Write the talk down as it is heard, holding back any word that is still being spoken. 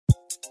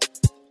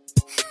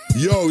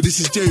Yo, this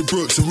is Jay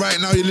Brooks, and right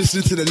now you're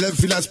listening to the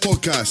Lengthy Lads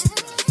podcast,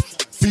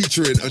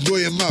 featuring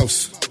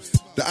Annoyingmouse,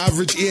 the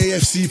average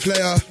EAFC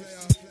player,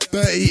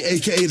 Bertie,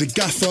 aka the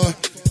Gaffer,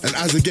 and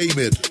Azza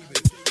Gaming.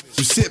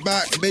 So sit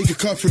back, make a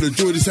cup, and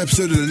enjoy this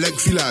episode of the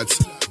Lengthy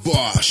Lads.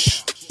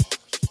 Bosh!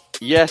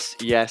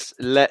 Yes,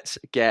 let's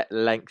get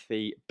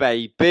lengthy,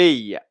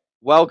 baby.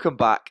 Welcome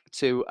back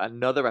to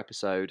another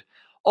episode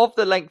of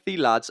the Lengthy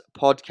Lads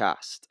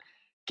podcast.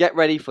 Get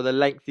ready for the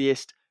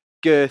lengthiest,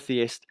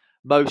 girthiest,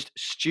 most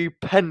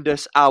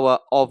stupendous hour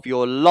of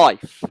your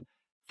life.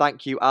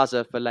 Thank you,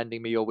 Azza, for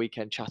lending me your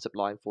weekend chat-up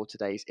line for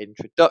today's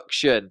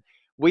introduction.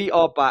 We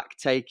are back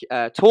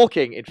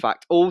talking, in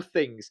fact, all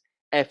things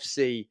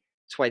FC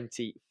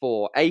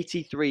 24,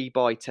 83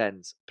 by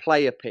 10s,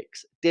 player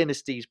picks,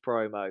 Dynasties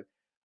promo,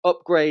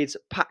 upgrades,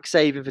 pack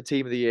saving for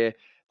Team of the Year,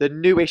 the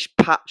newish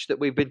patch that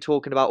we've been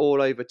talking about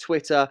all over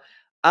Twitter,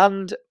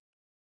 and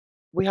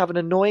we have an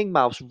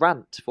Annoyingmouse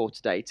rant for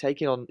today,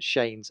 taking on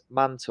Shane's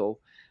mantle.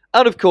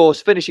 And of course,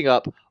 finishing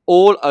up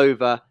all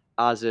over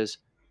Azza's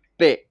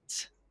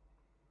bit.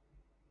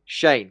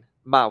 Shane,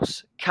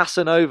 Mouse,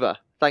 Casanova,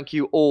 thank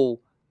you all,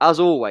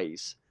 as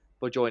always,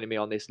 for joining me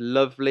on this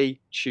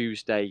lovely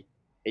Tuesday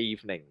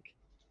evening.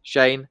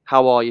 Shane,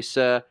 how are you,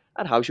 sir?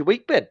 And how's your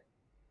week been?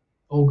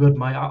 All good,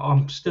 mate.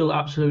 I'm still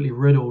absolutely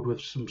riddled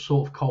with some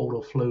sort of cold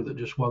or flu that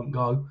just won't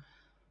go.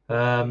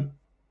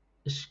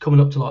 It's coming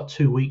up to like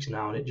 2 weeks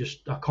now, and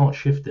I can't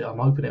shift it. I'm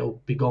hoping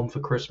it'll be gone for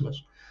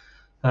Christmas.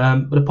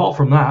 But apart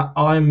from that,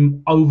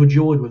 I'm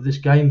overjoyed with this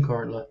game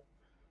currently.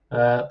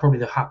 Probably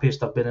the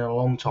happiest I've been in a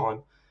long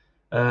time.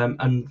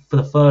 And for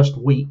the first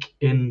week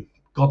in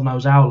God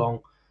knows how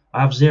long,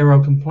 I have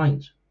zero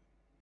complaints.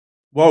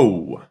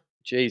 Whoa.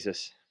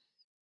 Jesus.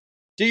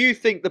 Do you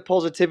think the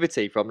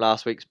positivity from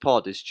last week's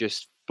pod is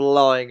just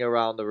flying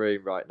around the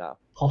room right now?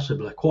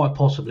 Possibly, quite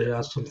possibly, it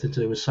has something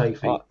to do with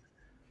Saify.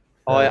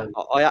 I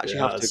actually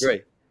have to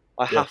agree.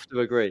 I have to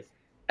agree.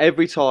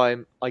 Every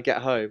time I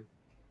get home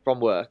from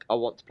work, I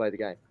want to play the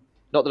game.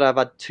 Not that I've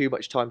had too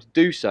much time to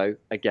do so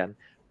again,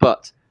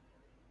 but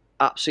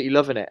absolutely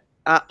loving it.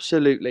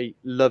 Absolutely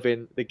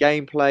loving the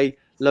gameplay,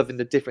 loving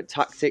the different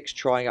tactics,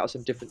 trying out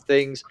some different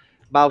things.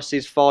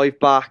 Mouse's 5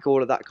 back,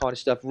 all of that kind of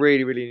stuff.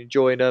 Really, really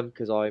enjoying them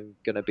because I'm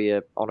going to be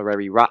an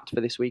honorary rat for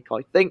this week,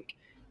 I think.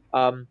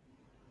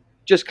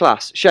 Just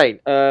class. Shane,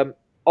 I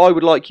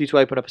would like you to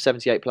open up a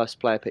 78 plus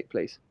player pick,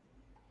 please.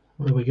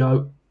 There we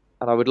go.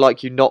 And I would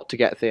like you not to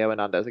get Theo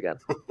Hernandez again.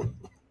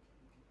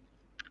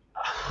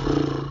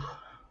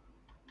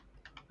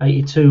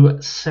 82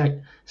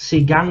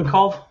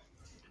 Sigankov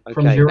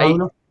from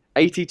Girona.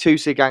 82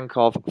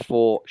 Sigankov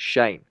for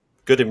Shane.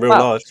 Good in real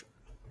life.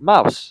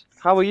 Mouse,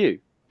 how are you?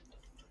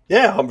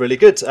 Yeah, I'm really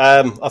good.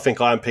 I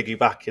think I am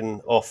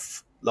piggybacking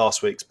off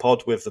last week's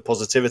pod with the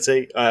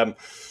positivity. Don't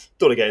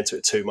want to get into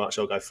it too much.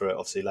 I'll go through it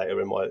obviously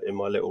later in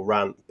my little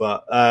rant.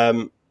 But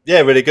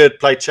yeah, really good.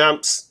 Played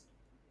champs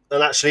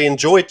and actually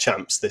enjoyed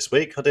champs this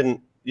week. I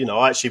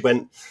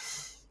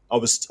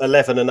was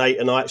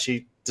 11-8 and I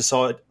actually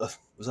decided,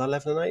 was I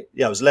 11-8?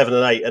 Yeah, I was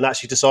 11-8 and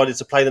actually decided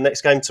to play the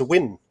next game to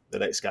win the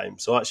next game.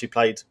 So I actually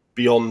played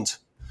beyond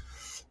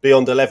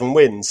 11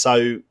 wins.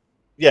 So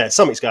yeah,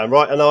 something's going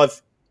right. And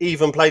I've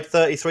even played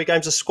 33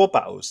 games of squad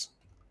battles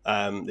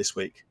this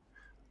week.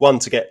 One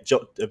to get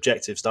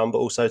objectives done, but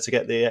also to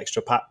get the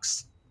extra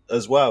packs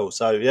as well.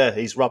 So yeah,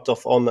 he's rubbed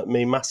off on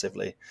me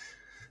massively,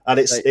 and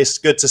it's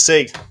good to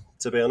see.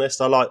 To be honest,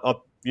 I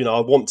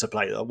want to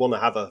play. I want to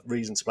have a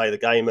reason to play the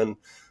game, and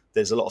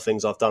there's a lot of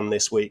things I've done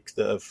this week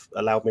that have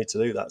allowed me to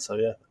do that. So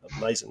yeah,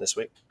 amazing this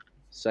week.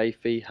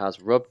 Saify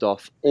has rubbed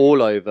off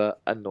all over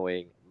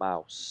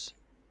Annoyingmouse.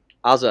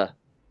 Azza,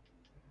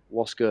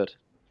 what's good?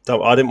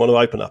 I didn't want to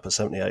open up a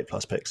 78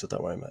 plus pick, so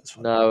don't worry, mate. It's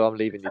fine. No, I'm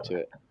leaving you to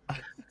it.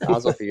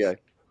 Azza, off you go.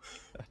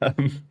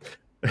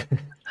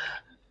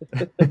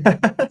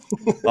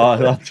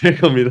 That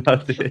tickled me,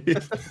 that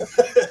did.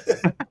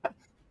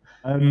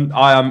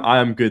 I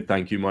am good,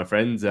 thank you, my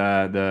friends.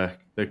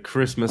 The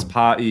Christmas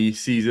party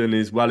season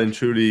is well and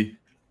truly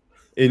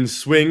in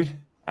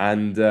swing,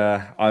 and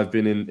I've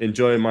been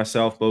enjoying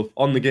myself both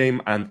on the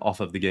game and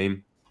off of the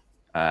game.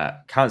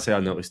 Can't say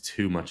I noticed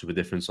too much of a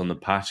difference on the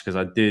patch because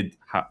I did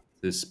have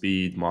to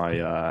speed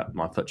my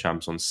FUT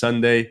champs on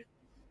Sunday.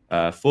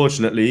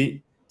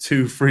 Fortunately,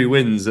 2 free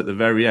wins at the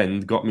very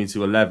end got me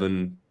to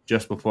 11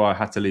 just before I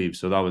had to leave,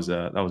 so that was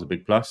a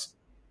big plus.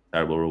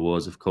 Terrible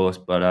rewards, of course,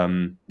 but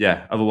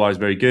yeah, otherwise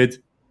very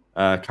good.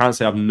 Can't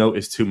say I've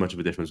noticed too much of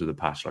a difference with the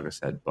patch, like I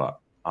said, but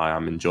I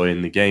am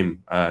enjoying the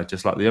game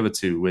just like the other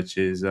 2, which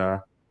is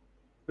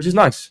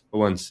nice for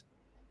once.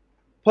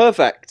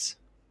 Perfect.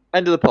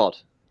 End of the pod.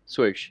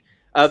 Swoosh.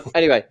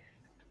 Anyway,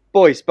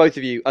 boys, both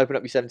of you, open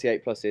up your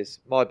 78 pluses.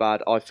 My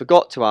bad. I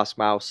forgot to ask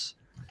Mouse.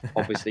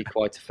 Obviously,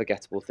 quite a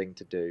forgettable thing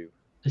to do.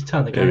 Just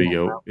turn the game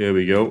on. Here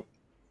we go.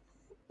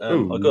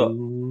 I got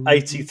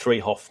 83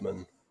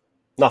 Hoffman.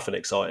 Nothing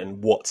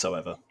exciting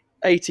whatsoever.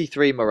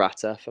 83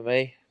 Morata for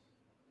me.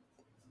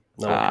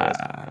 No one cares.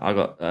 I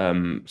got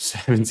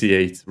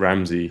 78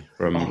 Ramsey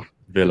from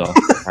Villa,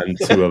 and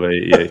 2 other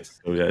 88s.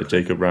 So yeah,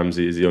 Jacob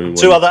Ramsey is the only one.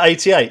 2 other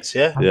 88s,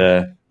 yeah?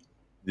 Yeah.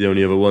 The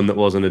only other one that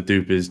wasn't a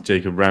dupe is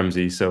Jacob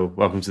Ramsey. So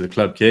welcome to the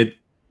club, kid.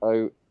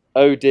 Oh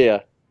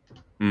dear.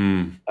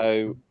 Mm.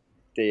 Oh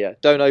dear.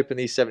 Don't open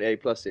these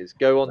 78 pluses.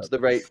 Go on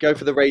to go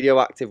for the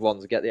radioactive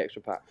ones and get the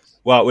extra packs.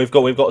 Well, we've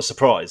got a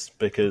surprise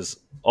because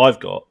I've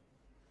got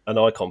an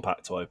icon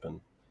pack to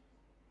open.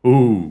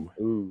 Ooh.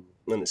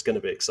 And it's going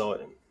to be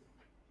exciting.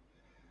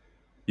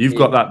 You've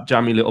got that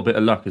jammy little bit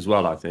of luck as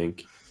well, I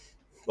think.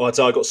 Well, I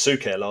got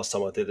Suker last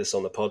time I did this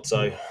on the pod,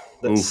 so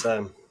let's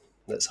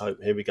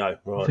hope. Here we go.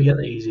 Right. I forget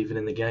that he's even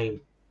in the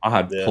game. I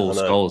had full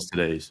skulls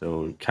today,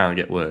 so it can't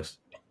get worse.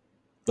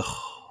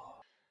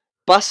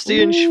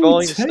 Bastian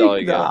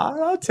Schweinsteiger.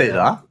 I'll take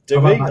that. Do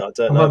we? I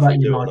don't know. I've that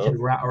United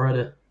rat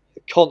already.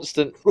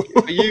 Constant for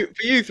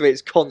you three.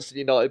 It's constant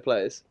United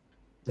players.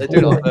 They do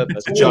it on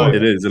purpose. It's a joke.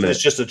 It is, isn't it?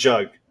 It's just a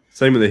joke.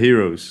 Same with the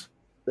heroes.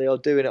 They are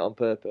doing it on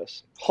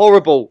purpose.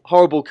 Horrible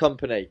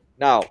company.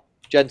 Now,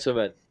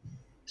 gentlemen,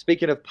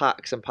 speaking of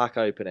packs and pack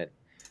opening,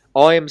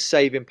 I am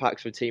saving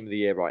packs for Team of the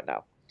Year right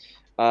now.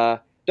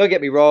 Don't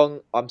get me wrong.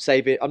 I'm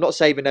not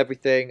saving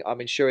everything. I'm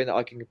ensuring that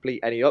I can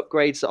complete any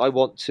upgrades that I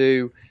want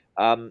to.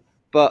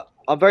 But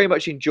I'm very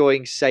much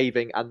enjoying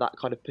saving and that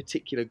kind of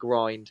particular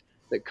grind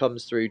that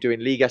comes through doing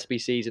League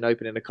SBCs and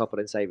opening a couple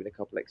and saving a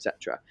couple,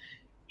 etc.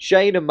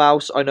 Shane and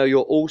Mouse, I know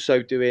you're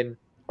also doing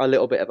a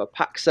little bit of a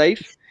pack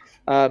save.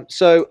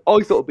 So I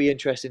thought it would be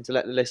interesting to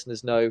let the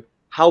listeners know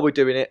how we're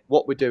doing it,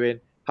 what we're doing,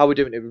 how we're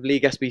doing it with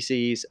League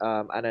SBCs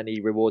and any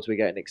rewards we're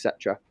getting,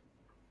 etc.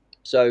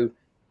 So,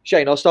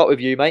 Shane, I'll start with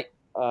you, mate.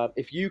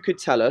 If you could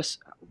tell us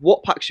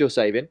what packs you're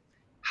saving,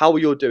 how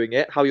you're doing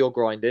it, how you're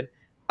grinding,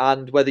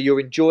 and whether you're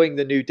enjoying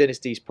the new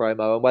Dynasties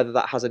promo and whether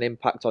that has an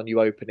impact on you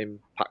opening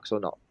packs or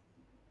not.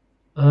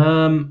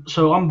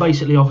 So I'm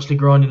basically obviously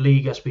grinding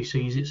League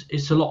SBCs.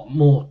 It's a lot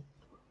more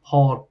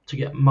hard to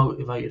get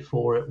motivated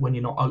for it when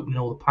you're not opening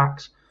all the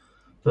packs.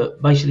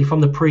 But basically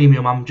from the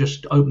premium, I'm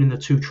just opening the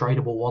 2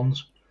 tradable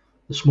ones,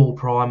 the small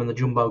prime and the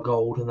jumbo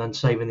gold, and then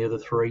saving the other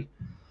 3.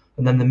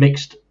 And then the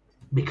mixed,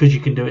 because you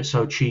can do it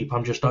so cheap,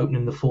 I'm just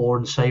opening the 4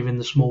 and saving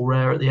the small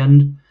rare at the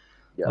end.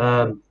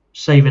 Yeah.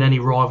 Saving any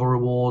rival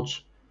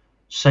rewards,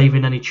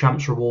 saving any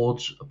champs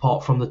rewards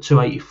apart from the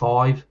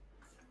 285.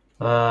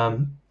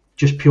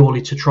 Just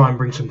purely to try and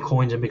bring some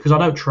coins in, because I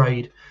don't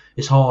trade.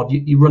 It's hard.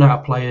 You run out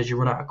of players, you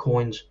run out of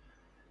coins,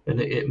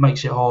 and it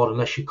makes it hard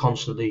unless you're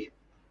constantly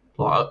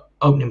like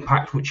opening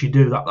packs, which you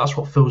do. That's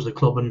what fills the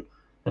club and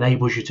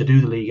enables you to do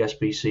the League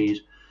SBCs.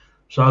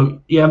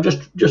 So yeah, I'm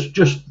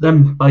just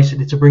them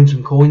basically to bring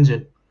some coins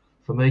in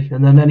for me,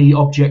 and then any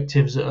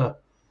objectives that are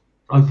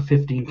over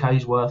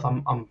 15k's worth,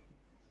 I'm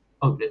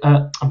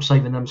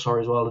saving them.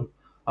 Sorry as well, and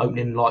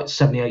opening like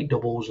 78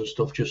 doubles and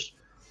stuff, just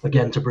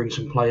again to bring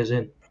some players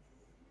in.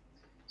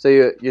 So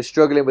you're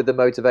struggling with the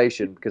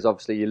motivation because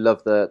obviously you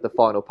love the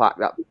final pack.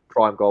 That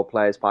Prime Gold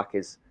Players pack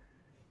is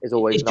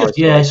always it's nice. Just,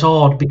 yeah, it's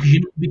hard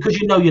because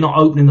you know you're not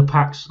opening the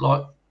packs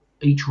like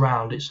each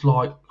round. It's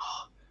like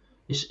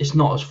it's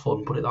not as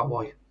fun, put it that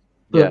way.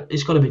 But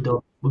It's got to be done.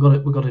 We've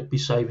got to be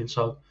saving,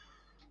 so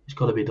it's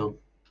got to be done.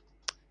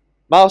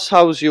 Mouse,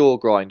 how's your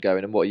grind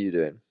going, and what are you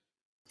doing?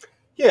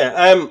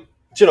 Yeah, do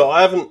you know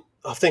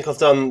I think I've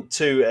done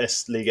 2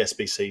 League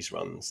SBCs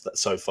runs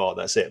so far.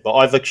 That's it. But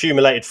I've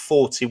accumulated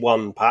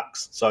 41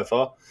 packs so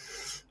far,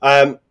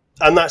 and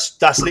that's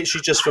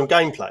literally just from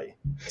gameplay.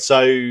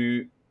 So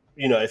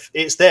if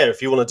it's there,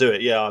 if you want to do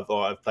it, yeah.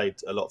 I've played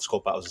a lot of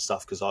squad battles and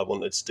stuff because I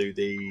wanted to do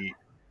the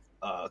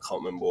I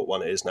can't remember what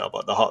one it is now,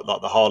 but the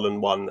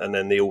Haaland one, and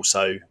then the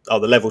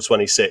level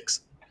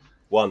 26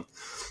 one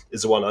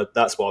is the one.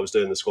 That's why I was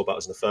doing the squad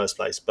battles in the first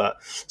place. But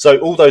so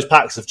all those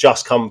packs have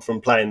just come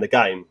from playing the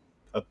game.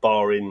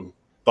 Barring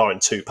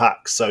 2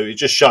 packs, so it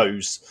just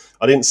shows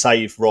I didn't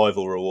save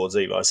rival rewards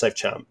either. I saved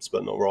champs,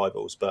 but not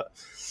rivals. But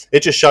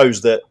it just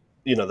shows that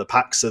the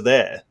packs are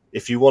there.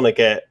 If you want to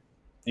get,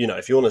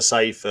 if you want to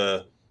save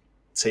for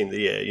Team of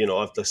the Year,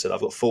 I've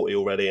got 40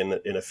 already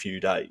in a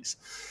few days.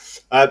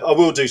 I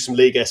will do some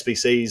League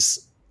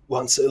SBCs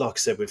once, like I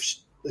said, with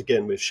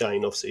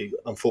Shane. Obviously,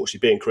 unfortunately,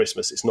 being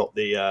Christmas, it's not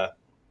the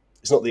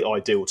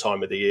ideal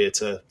time of the year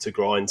to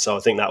grind. So I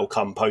think that will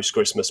come post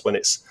Christmas when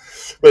it's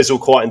all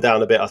quieting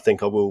down a bit. I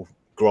think I will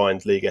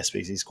grind League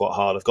SBCs quite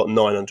hard. I've got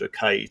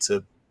 900k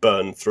to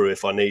burn through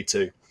if I need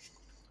to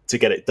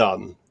get it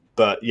done.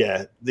 But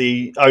yeah,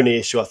 the only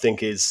issue I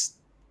think is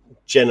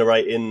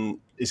generating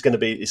is going to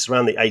be it's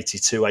around the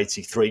 82,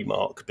 83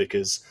 mark,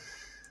 because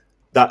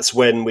that's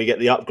when we get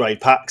the upgrade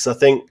packs. I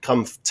think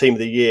come Team of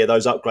the Year,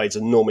 those upgrades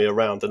are normally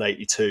around an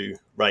 82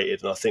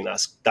 rated, and I think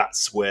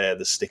that's where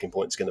the sticking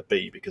point is going to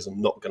be, because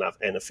I'm not going to have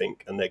anything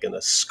and they're going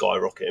to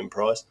skyrocket in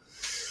price.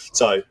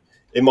 So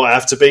it might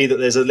have to be that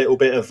there's a little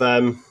bit of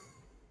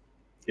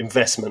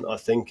investment, I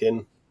think,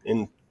 in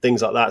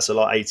things like that. So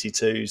like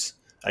 82s,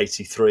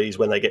 83s,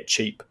 when they get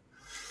cheap,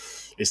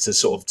 is to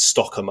sort of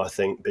stock them, I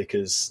think,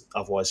 because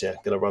otherwise, going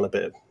to run a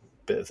bit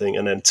of thing.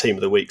 And then Team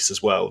of the Weeks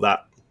as well.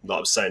 That, like I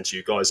was saying to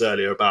you guys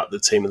earlier about the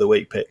Team of the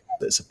Week pick,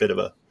 that's a bit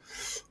of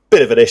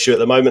bit of an issue at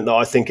the moment that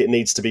I think it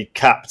needs to be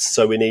capped.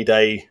 So we need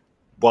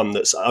one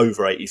that's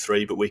over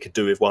 83, but we could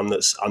do with one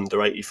that's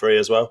under 83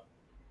 as well,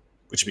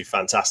 which would be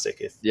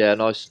fantastic. A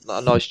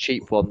nice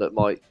cheap one that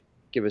might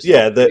give us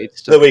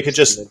that we could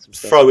just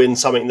throw in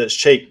something that's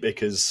cheap,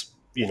 because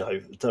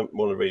don't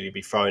want to really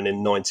be throwing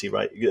in 90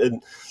 rate.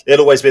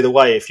 It'll always be the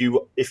way if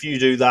you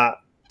do that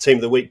team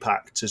of the week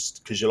pack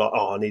just because you're like,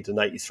 I need an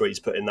 83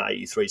 to put in that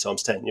 83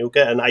 times 10, you'll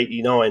get an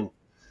 89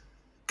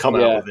 come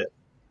out with it,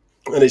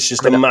 and it's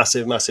just a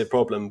massive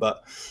problem.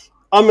 But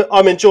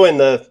I'm enjoying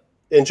the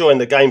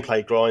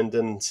gameplay grind,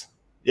 and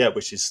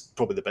which is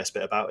probably the best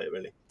bit about it,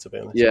 really, to be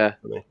honest.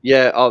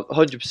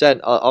 100%.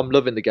 I'm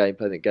loving the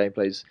gameplay. I think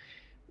gameplay's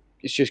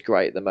it's just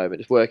great at the moment.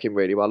 It's working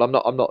really well. I'm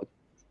not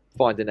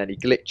finding any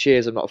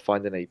glitches. I'm not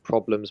finding any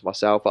problems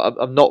myself.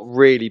 I've not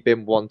really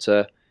been one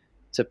to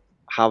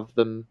have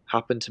them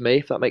happen to me,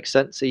 if that makes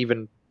sense,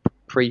 even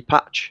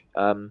pre-patch.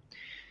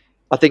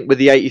 I think with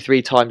the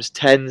 83 times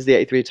 10s, the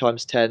 83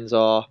 times 10s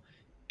are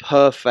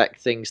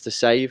perfect things to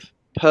save,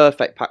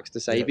 perfect packs to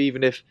save.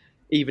 Even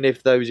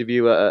if those of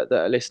you that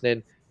are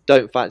listening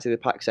don't fancy the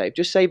pack save,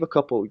 just save a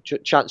couple.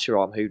 Chance you're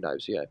on, who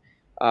knows?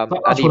 That's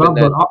what I've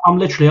done. I'm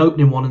literally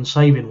opening one and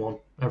saving one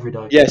every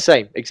day. Yeah,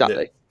 same,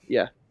 exactly.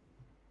 Yeah.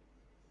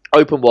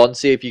 Open one,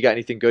 see if you get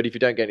anything good. If you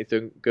don't get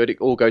anything good, it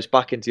all goes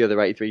back into the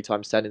other 83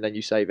 times 10, and then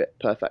you save it.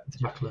 Perfect.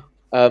 Exactly.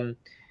 What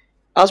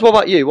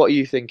about you? What are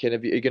you thinking? Are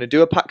you going to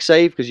do a pack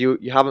save? Because you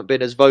haven't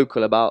been as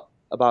vocal about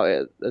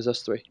it as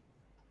us three.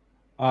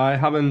 I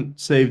haven't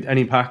saved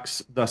any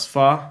packs thus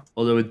far,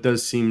 although it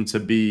does seem to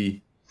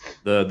be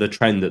the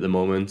trend at the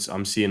moment.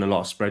 I'm seeing a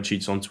lot of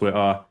spreadsheets on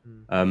Twitter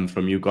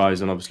from you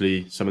guys and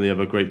obviously some of the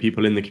other great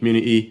people in the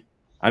community.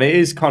 And it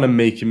is kind of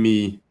making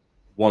me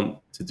want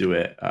to do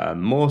it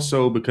more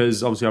so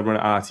because obviously I run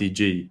an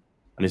RTG and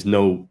there's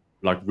no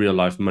real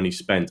life money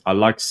spent. I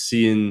like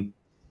seeing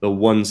the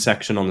one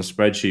section on the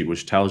spreadsheet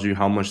which tells you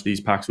how much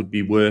these packs would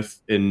be worth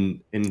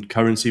in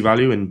currency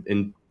value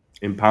in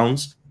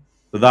pounds.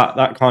 So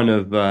that kind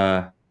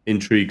of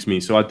intrigues me.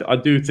 So I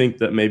do think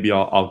that maybe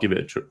I'll give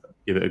it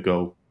a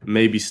go.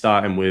 Maybe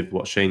starting with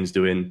what Shane's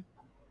doing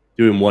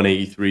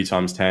 183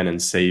 times 10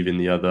 and saving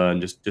the other,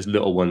 and just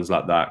little ones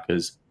like that,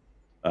 because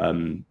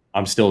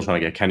I'm still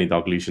trying to get Kenny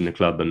Dalglish in the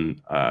club,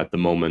 and at the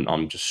moment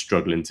I'm just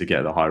struggling to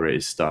get the high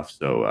rated stuff.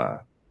 So I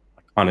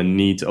kind of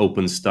need to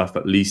open stuff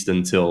at least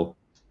until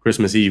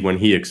Christmas Eve when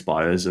he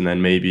expires, and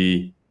then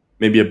maybe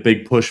a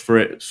big push for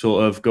it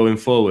sort of going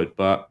forward.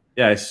 But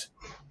yeah, it's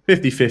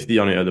 50-50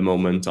 on it at the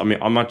moment. I mean,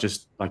 I might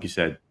just, like you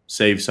said,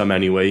 save some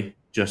anyway,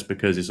 just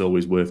because it's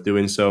always worth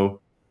doing so.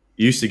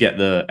 You used to get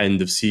the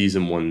end of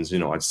season ones,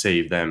 I'd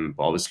save them,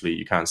 but obviously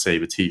you can't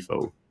save a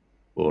TIFO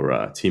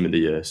or Team of the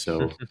Year.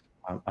 So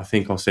I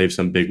think I'll save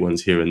some big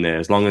ones here and there,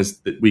 as long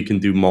as we can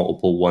do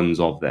multiple ones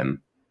of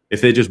them.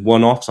 If they're just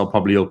one-offs, I'll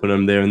probably open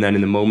them there and then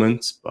in the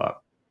moment.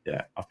 But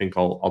yeah, I think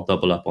I'll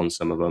double up on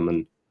some of them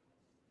and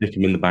stick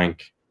them in the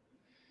bank.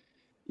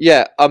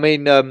 Yeah, I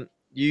mean,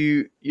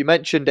 you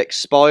mentioned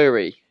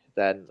expiry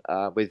then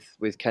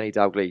with Kenny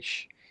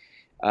Dalglish,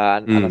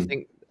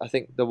 and I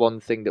think the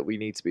one thing that we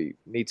need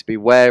to be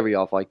wary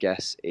of, I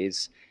guess,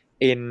 is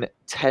in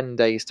 10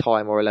 days'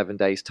 time or 11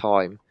 days'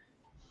 time,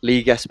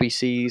 League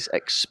SBCs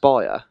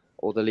expire,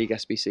 or the League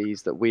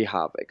SBCs that we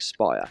have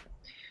expire.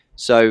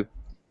 So,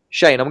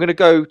 Shane, I'm going to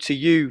go to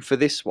you for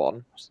this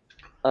one,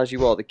 as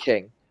you are the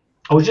king.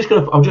 I was just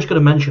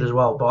gonna mention as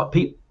well, but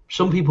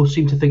some people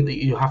seem to think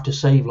that you have to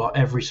save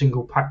every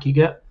single pack you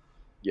get,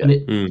 and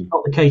it's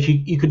not the case.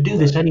 You could do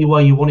this any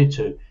way you wanted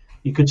to.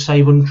 You could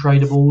save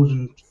untradables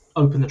and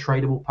open the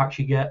tradable packs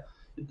you get.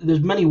 There's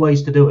many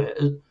ways to do it.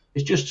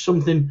 It's just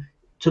something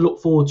to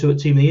look forward to at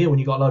Team of the Year when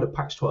you got a load of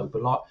packs to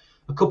open.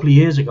 A couple of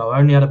years ago, I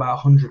only had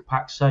about 100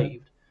 packs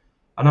saved,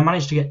 and I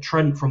managed to get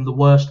Trent from the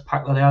worst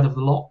pack that I had of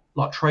the lot,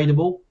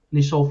 tradable, and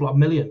he sold for $1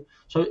 million.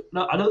 So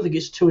no, I don't think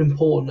it's too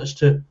important as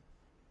to,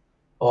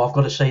 I've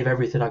got to save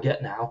everything I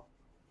get now,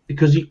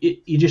 because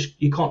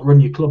you can't run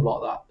your club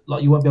like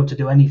that. You won't be able to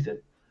do anything.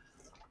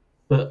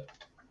 But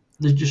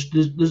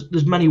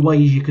there's many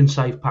ways you can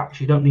save packs.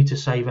 You don't need to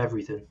save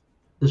everything.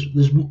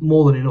 There's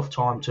more than enough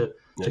time to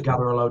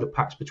gather a load of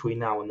packs between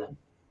now and then.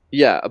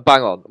 Yeah,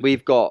 bang on.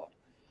 We've got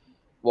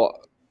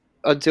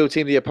until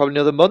Team of the Year, probably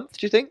another month,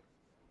 do you think?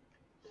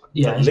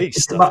 Yeah, at least,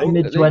 it's about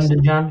mid to end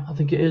of Jan, I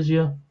think it is,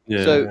 yeah.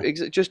 So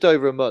just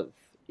over a month.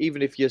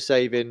 Even if you're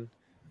saving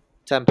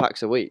 10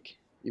 packs a week,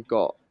 you've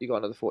got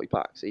another 40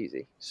 packs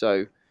easy.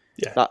 So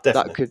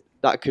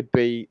that could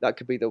be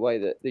the way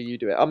that you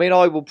do it. I mean,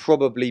 I will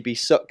probably be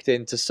sucked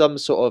into some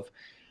sort of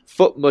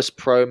Footmus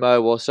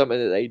promo or something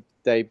that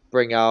they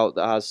bring out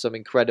that has some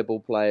incredible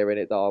player in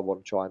it that I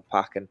want to try and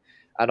pack, and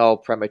I'll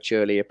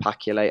prematurely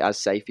epaculate, as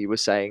Saify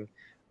was saying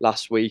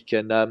last week,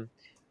 and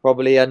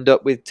probably end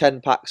up with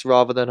 10 packs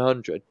rather than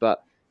 100.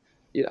 But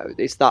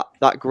it's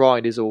that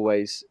grind is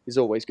always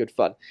good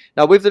fun.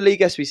 Now with the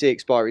League SBC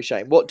expiry,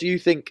 Shane, what do you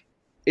think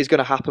is going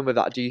to happen with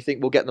that? Do you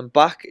think we'll get them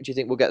back? Do you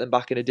think we'll get them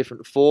back in a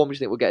different form? Do you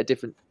think we'll get a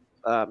different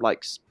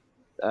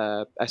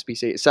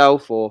SBC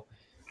itself, or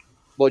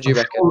what do you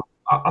reckon?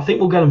 I think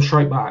we'll get them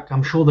straight back.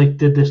 I'm sure they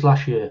did this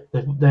last year. They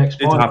It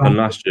expired. happened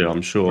last year,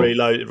 I'm sure.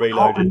 Reloaded. I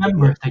can't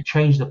remember if they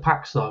changed the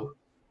packs though.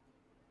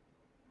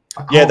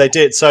 Yeah, they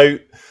did. So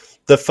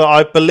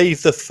I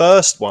believe the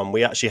first one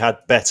we actually had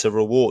better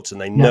rewards,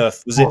 and they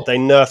nerfed. They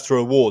nerfed the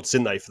rewards,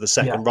 didn't they, for the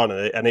second run,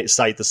 and it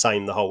stayed the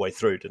same the whole way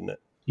through, didn't it?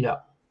 Yeah.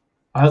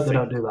 I hope they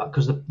don't do that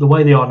because the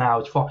way they are now,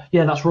 it's fine.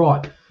 Yeah, that's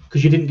right.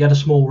 Because you didn't get a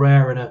small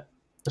rare and a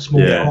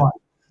small prime.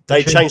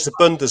 They changed the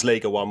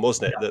Bundesliga one,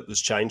 wasn't it? That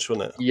was changed,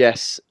 wasn't it?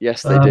 Yes,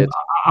 they did.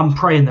 I'm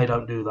praying they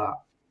don't do that.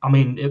 I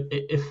mean,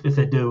 if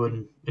they do,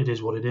 and it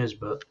is what it is,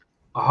 but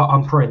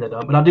I'm praying they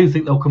don't. But I do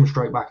think they'll come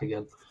straight back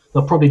again.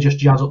 They'll probably just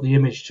jazz up the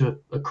image to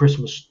a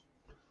Christmas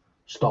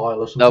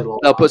style or something like that.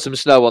 They'll put some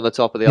snow on the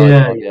top of the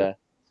icon. Yeah.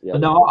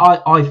 But no,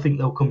 I think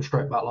they'll come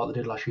straight back like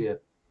they did last year.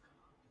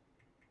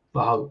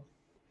 I hope.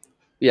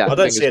 Yeah, I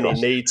don't see any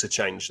need to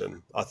change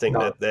them. I think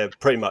they're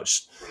pretty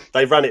much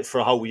they ran it for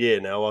a whole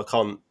year now.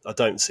 I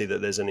don't see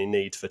that there's any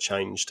need for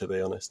change, to be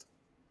honest.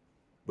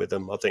 With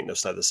them, I think they'll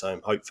stay the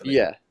same. Hopefully,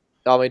 yeah.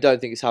 I mean, I don't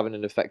think it's having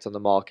an effect on the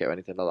market or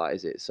anything like that,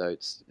 is it? So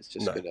it's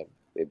just gonna.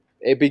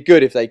 It'd be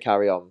good if they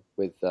carry on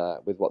with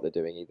what they're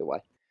doing either way.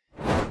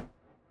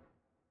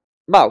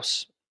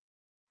 Mouse,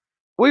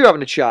 we were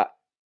having a chat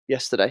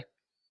yesterday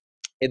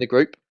in the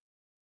group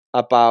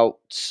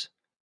about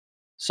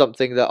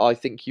something that I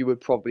think you would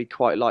probably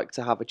quite like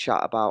to have a chat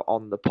about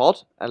on the pod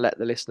and let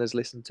the listeners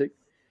listen to.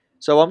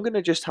 So I'm going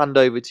to just hand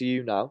over to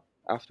you now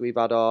after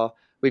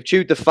we've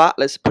chewed the fat,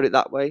 let's put it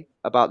that way,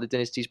 about the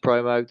Dynasties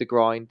promo, the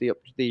grind, the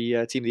Team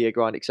of the Year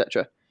grind,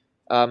 etc.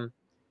 I'm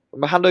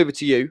going to hand over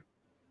to you.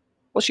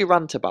 What's your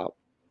rant about?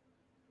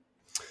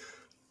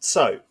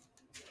 So,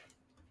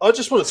 I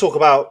just want to talk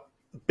about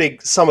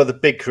some of the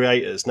big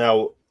creators.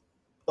 Now,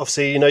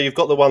 obviously, you've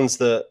got the ones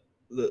that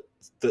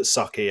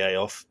suck EA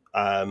off.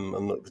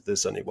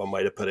 There's only one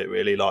way to put it,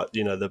 really. Like,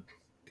 the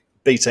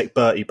BTEC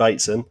Bertie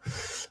Bateson.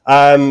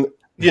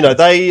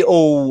 They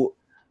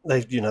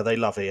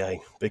love EA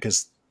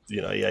because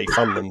EA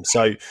fund them.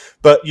 So,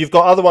 but you've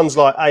got other ones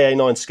like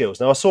AA9 Skills.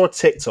 Now, I saw a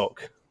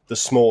TikTok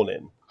this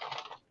morning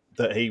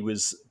that he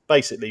was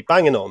basically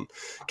banging on,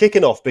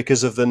 kicking off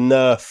because of the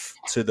nerf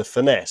to the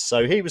finesse.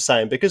 So he was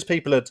saying because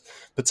people had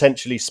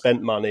potentially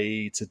spent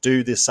money to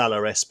do this Salah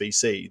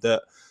SBC,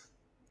 that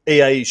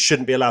EA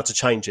shouldn't be allowed to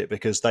change it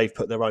because they've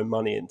put their own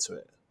money into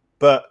it.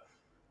 But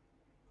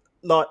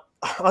I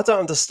don't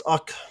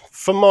understand.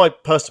 From my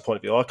personal point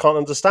of view, I can't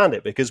understand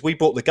it because we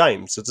bought the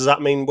game. So does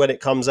that mean when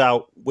it comes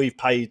out, we've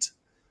paid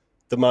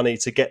the money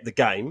to get the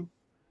game,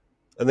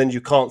 and then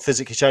you can't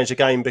physically change the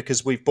game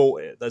because we've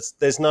bought it?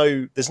 There's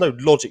no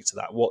logic to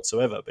that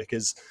whatsoever,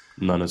 because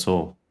none at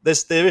all.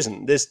 There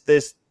isn't.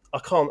 I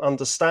can't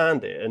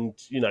understand it. And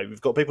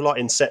we've got people like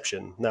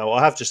Inception. Now,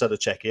 I have just had a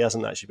check. He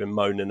hasn't actually been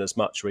moaning as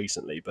much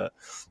recently, but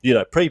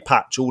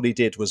pre-patch, all he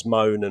did was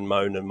moan and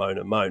moan and moan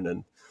and moan.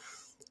 And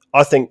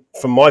I think,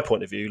 from my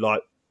point of view,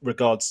 like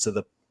regards to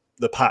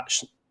the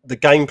patch, the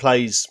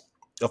gameplays,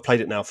 I've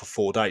played it now for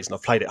 4 days and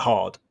I've played it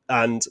hard,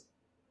 and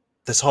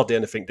there's hardly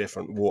anything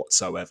different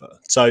whatsoever.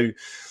 So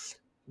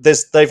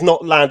they've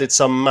not landed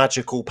some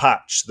magical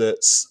patch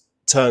that's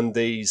turned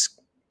these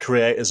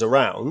creators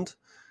around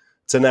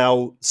to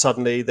now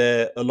suddenly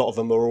a lot of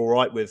them are all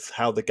right with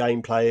how the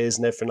gameplay is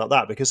and everything like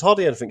that, because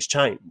hardly anything's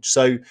changed.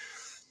 So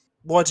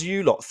why do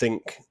you lot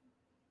think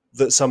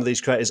that some of these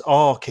creators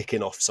are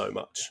kicking off so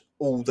much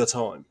all the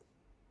time?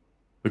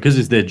 Because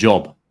it's their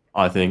job,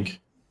 I think.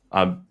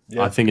 I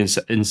think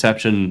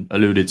Inception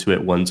alluded to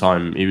it one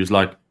time. He was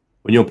like,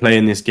 when you're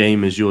playing this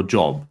game as your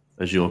job,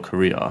 as your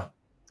career,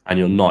 and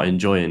you're not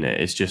enjoying it,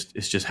 it's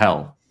just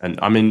hell. And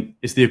I mean,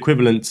 it's the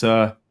equivalent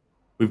to,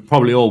 we've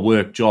probably all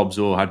worked jobs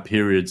or had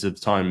periods of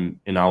time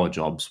in our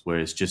jobs where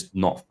it's just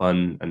not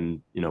fun,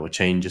 and a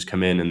change has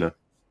come in and the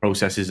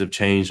processes have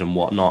changed and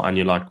whatnot, and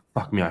you're like,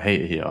 fuck me, I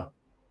hate it here.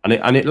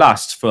 And it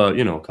lasts for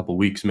a couple of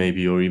weeks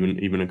maybe, or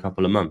even a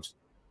couple of months.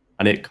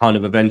 And it kind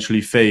of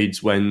eventually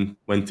fades when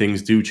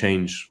things do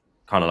change,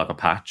 kind of like a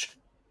patch.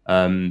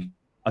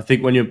 I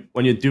think when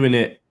you're doing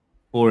it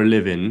for a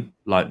living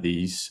like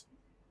these,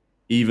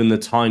 even the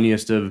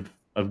tiniest of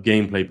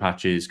gameplay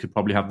patches could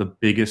probably have the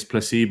biggest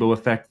placebo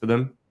effect for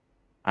them.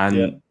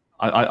 And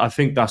I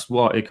think that's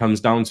what it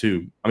comes down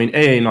to. I mean,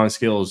 AA9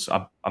 Skills,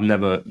 I've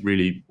never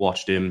really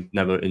watched him,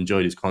 never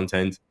enjoyed his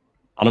content.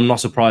 And I'm not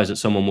surprised that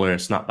someone wearing a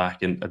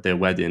snapback at their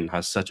wedding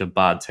has such a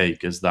bad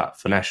take as that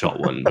finesse shot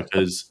one,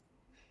 because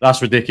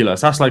that's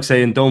ridiculous. That's like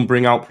saying don't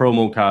bring out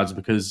promo cards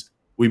because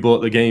we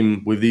bought the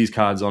game with these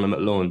cards on them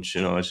at launch.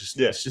 It's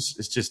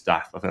just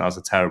daft. I think that's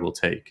a terrible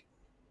take.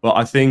 But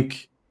I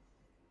think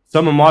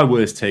some of my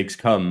worst takes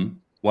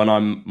come when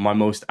I'm my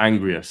most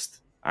angriest,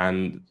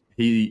 and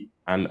he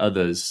and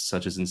others,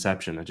 such as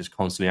Inception, are just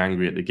constantly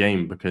angry at the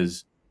game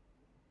because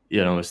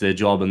it's their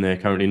job and they're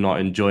currently not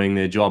enjoying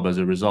their job as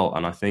a result.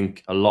 And I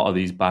think a lot of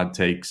these bad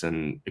takes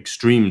and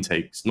extreme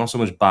takes, not so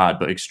much bad,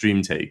 but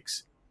extreme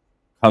takes,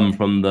 come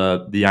from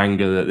the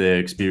anger that they're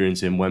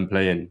experiencing when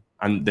playing.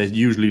 And they're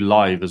usually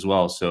live as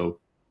well. So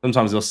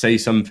sometimes they'll say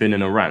something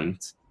in a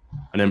rant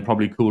and then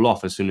probably cool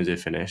off as soon as it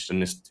finished.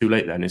 And it's too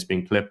late then. It's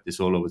been clipped. It's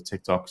all over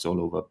TikTok. It's all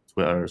over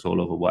Twitter. It's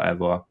all over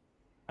whatever.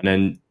 And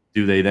then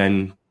do they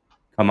then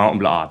come out and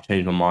be like, I've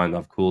changed my mind,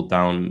 I've cooled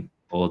down?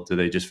 Or do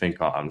they just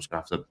think, I'm just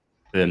going to have to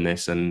burn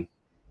this and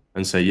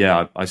say,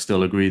 yeah, I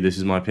still agree, this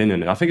is my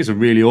opinion? I think it's a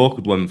really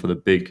awkward one for the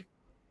big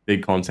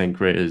content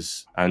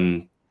creators.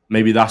 And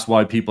maybe that's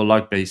why people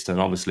like Based.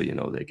 Obviously,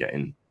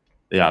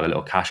 they have a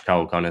little cash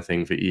cow kind of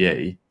thing for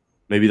EA.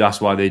 Maybe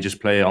that's why they just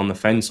play it on the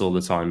fence all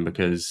the time,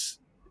 because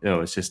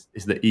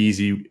it's the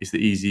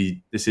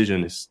easy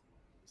decision, it's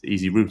the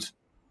easy route.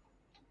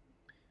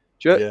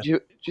 Do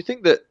you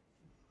think that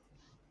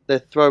they're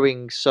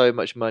throwing so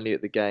much money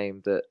at the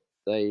game that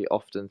they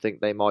often think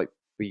they might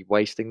be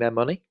wasting their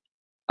money,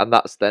 and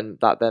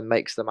that then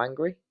makes them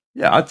angry?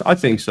 Yeah, I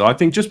think so. I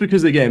think just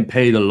because they're getting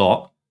paid a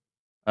lot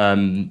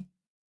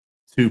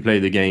to play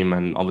the game,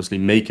 and obviously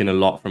making a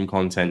lot from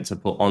content to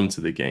put onto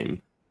the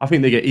game, I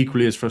think they get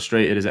equally as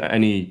frustrated as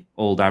any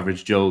old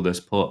average Joe that's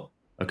put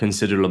a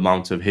considerable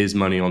amount of his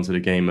money onto the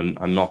game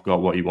and not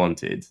got what he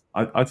wanted.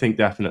 I think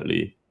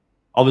definitely.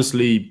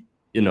 Obviously,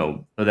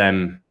 for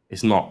them,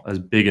 it's not as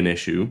big an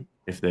issue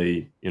if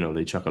they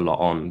chuck a lot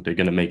on. They're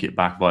going to make it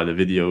back via the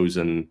videos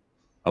and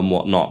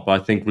whatnot.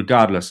 But I think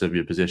regardless of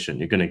your position,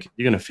 you're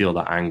gonna feel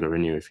that anger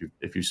in you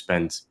if you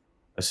spent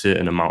a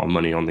certain amount of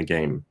money on the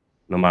game,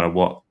 no matter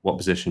what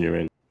position you're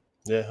in.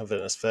 Yeah, I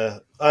think that's fair.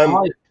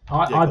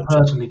 I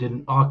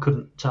personally I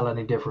couldn't tell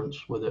any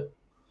difference with it.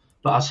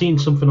 But I seen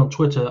something on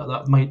Twitter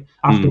that made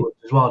afterwards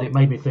as well. It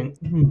made me think,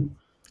 and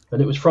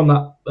it was from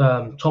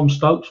that Tom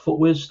Stokes,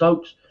 Footwiz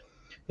Stokes.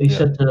 He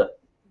said that,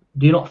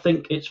 do you not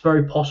think it's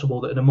very possible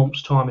that in a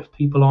month's time, if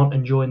people aren't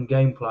enjoying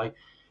gameplay,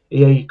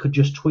 EA could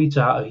just tweet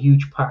out a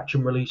huge patch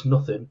and release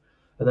nothing,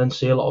 and then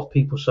see a lot of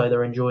people say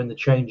they're enjoying the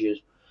changes?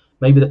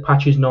 Maybe the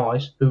patch is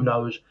nice, who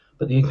knows,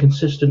 but the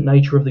inconsistent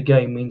nature of the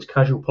game means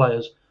casual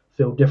players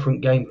feel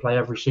different gameplay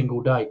every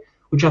single day,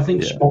 which I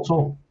think is spot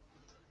on.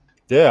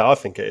 Yeah, I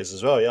think it is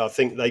as well. Yeah, I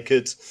think they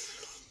could.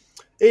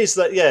 I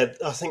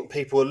think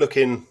people are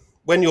looking,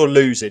 when you're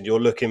losing, you're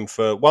looking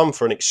for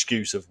an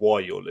excuse of why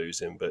you're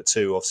losing, but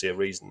two, obviously a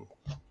reason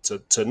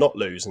to not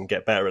lose and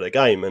get better at the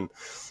game. And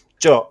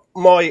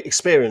my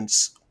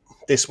experience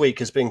this week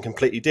has been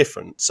completely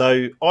different.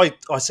 So I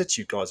said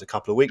to you guys a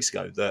couple of weeks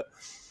ago that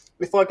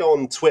if I go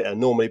on Twitter,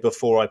 normally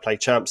before I play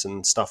champs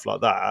and stuff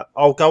like that,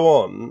 I'll go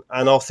on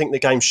and I'll think the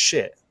game's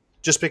shit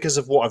just because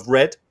of what I've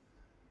read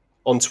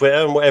on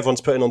Twitter and what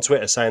everyone's putting on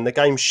Twitter saying the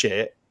game's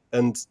shit,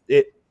 and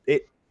it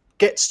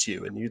gets to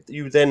you, and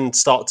you then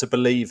start to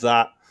believe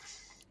the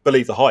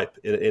hype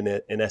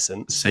in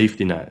essence.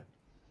 Safety net.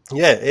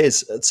 Yeah, it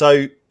is.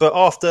 So, but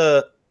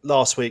after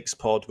last week's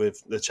pod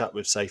with the chat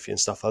with Saify and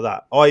stuff like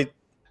that,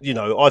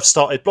 I've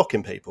started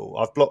blocking people.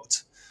 I've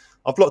blocked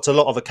a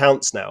lot of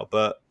accounts now,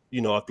 but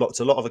I've blocked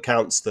a lot of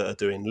accounts that are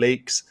doing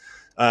leaks.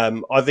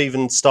 I've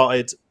even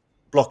started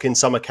blocking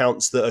some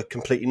accounts that are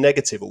completely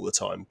negative all the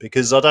time,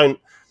 because I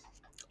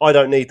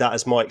don't need that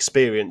as my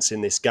experience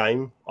in this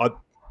game. I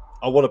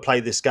want to play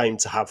this game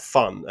to have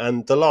fun.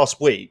 And the last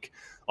week,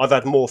 I've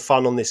had more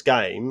fun on this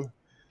game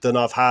than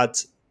I've had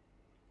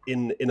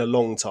in a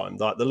long time.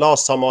 Like the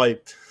last time I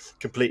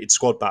completed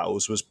squad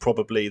battles was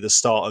probably the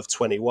start of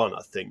 21,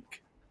 I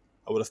think.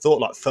 I would have thought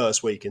like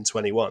first week in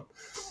 21.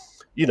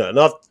 And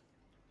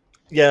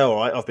all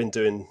right, I've been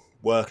doing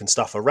work and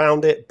stuff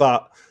around it,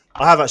 but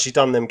I have actually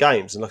done them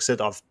games. And like I said,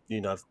 I've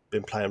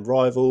been playing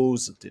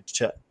rivals, did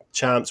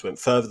champs, went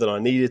further than I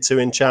needed to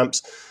in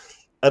champs,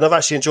 and I've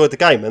actually enjoyed the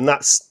game. And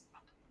that's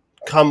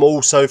come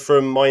also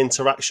from my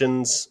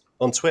interactions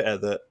on Twitter,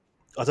 that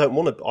I don't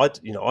want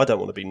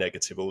to be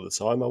negative all the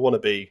time. I want to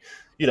be,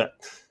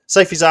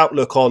 Saify's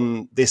outlook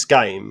on this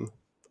game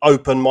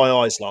opened my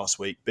eyes last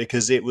week,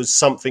 because it was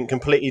something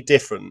completely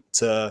different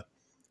to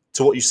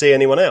what you see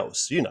anyone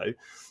else.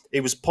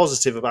 It was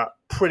positive about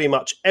pretty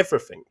much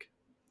everything.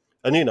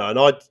 And, and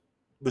I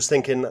was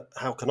thinking,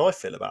 how can I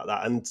feel about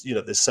that? And,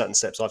 there's certain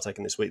steps I've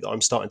taken this week that I'm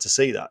starting to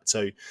see that.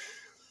 So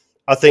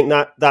I think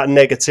that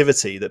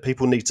negativity, that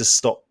people need to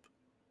stop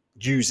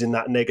using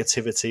that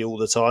negativity all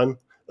the time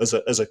as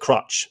a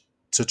crutch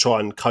to try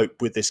and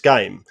cope with this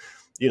game.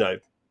 You're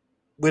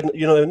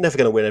never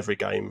going to win every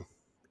game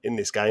in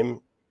this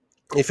game.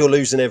 If you're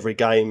losing every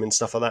game and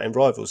stuff like that in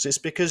rivals, it's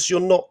because you're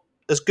not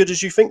as good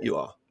as you think you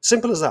are.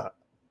 Simple as that.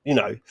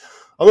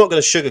 I'm not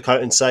going to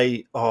sugarcoat and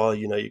say,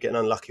 you're getting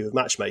unlucky with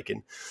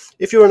matchmaking.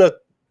 If you're in a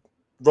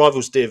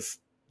rivals div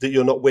that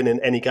you're not winning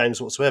any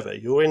games whatsoever,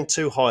 you're in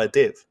too high a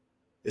div.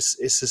 It's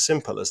as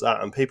simple as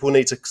that. And people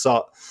need to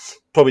start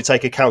probably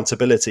take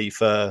accountability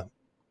for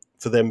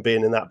them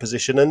being in that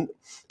position and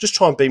just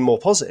try and be more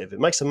positive. It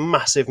makes a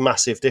massive,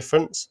 massive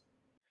difference.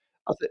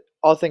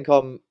 I think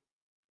I'm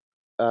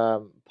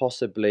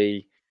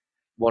possibly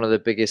one of the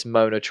biggest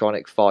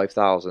monotronic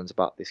 5000s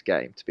about this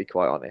game, to be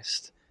quite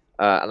honest.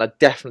 And I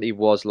definitely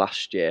was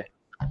last year.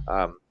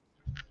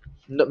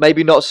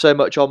 Maybe not so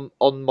much on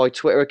my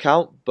Twitter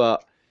account,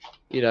 but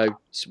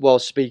while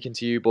speaking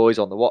to you boys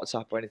on the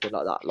WhatsApp or anything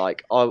like that,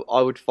 like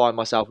I would find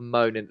myself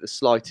moaning at the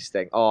slightest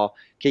thing. Oh,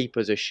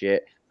 keepers are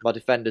shit. my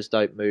defenders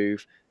don't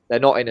move, they're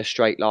not in a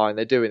straight line,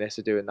 they're doing this,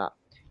 they're doing that.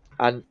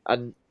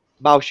 And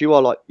Mouse,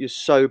 you're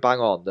so bang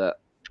on that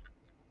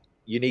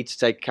you need to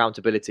take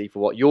accountability for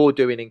what you're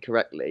doing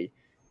incorrectly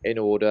in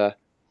order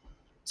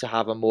to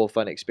have a more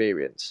fun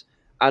experience.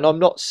 And I'm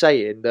not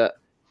saying that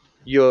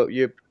you're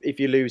if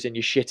you're losing,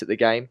 you're shit at the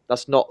game.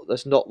 That's not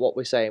what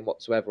we're saying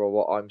whatsoever, or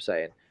what I'm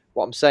saying.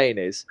 What I'm saying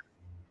is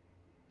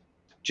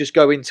just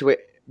go into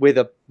it with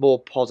a more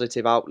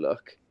positive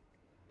outlook,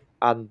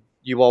 and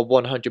you are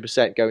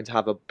 100% going to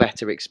have a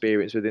better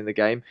experience within the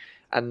game.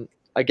 And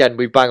again,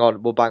 we'll bang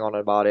on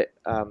about it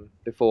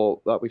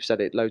before. Like we've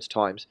said it loads of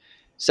times.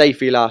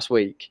 Saify last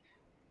week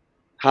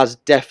has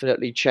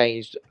definitely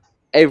changed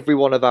every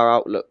one of our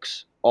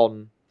outlooks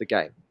on the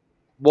game.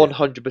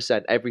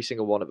 100%, every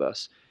single one of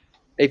us.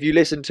 If you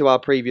listen to our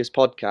previous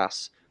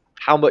podcasts,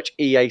 how much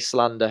EA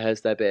slander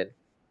has there been?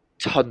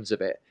 Tons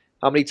of it.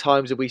 How many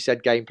times have we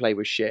said gameplay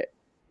was shit?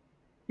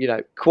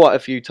 Quite a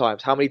few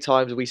times. How many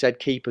times have we said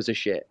keepers are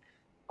shit?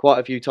 Quite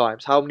a few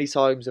times. How many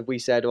times have we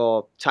said,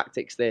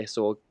 tactics this,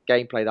 or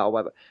gameplay that, or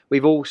whatever?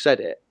 We've all said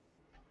it.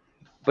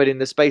 But in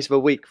the space of a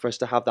week, for us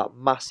to have that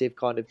massive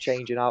kind of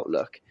change in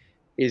outlook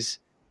is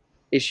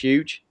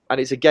huge. And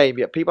it's a game,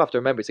 people have to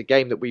remember, it's a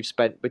game that we've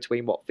spent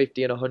between,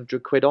 50 and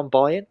 100 quid on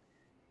buying.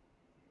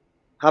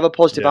 Have a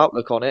positive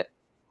outlook on it,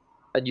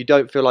 and you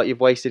don't feel like you've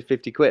wasted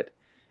 50 quid.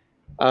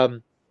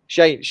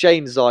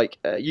 Shane's like,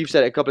 you've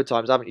said it a couple of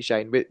times, haven't you,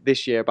 Shane,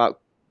 this year,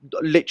 about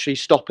literally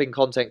stopping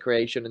content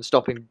creation and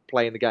stopping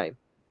playing the game.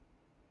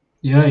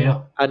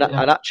 Yeah. And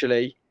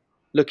actually,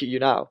 look at you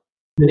now.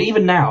 But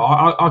even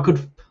now,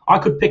 I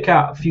could pick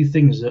out a few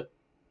things that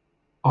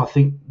I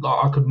think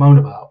I could moan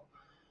about.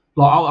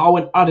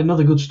 Like I had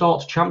another good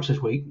start to champs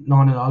this week,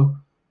 9-0,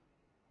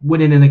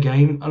 winning in a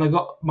game, and I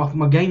got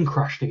my game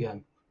crashed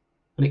again,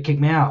 and it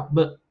kicked me out.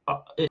 But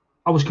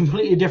I was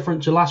completely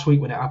different to last week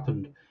when it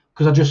happened,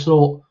 because I just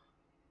thought,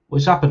 well,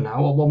 it's happened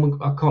now.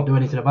 I can't do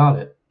anything about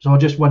it. So I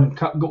just went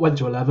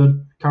to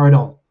 11, carried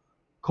on,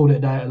 called it a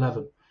day at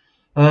 11.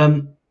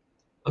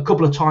 A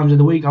couple of times in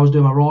the week I was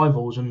doing my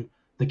rivals, and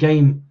the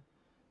game,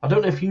 I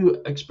don't know if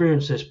you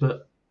experienced this,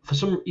 but for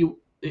some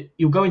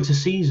you'll go into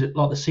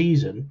the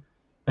season,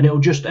 and it'll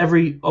just,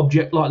 every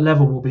object like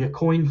level will be a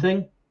coin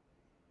thing.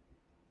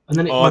 And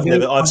then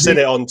I've seen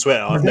it on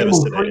Twitter. I've never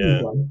seen it.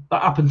 Yeah.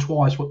 That happened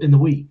twice in the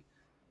week.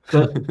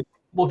 But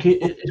look,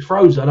 it's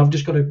frozen. I've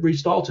just got to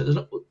restart it.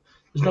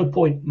 There's no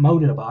point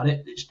moaning about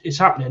it. It's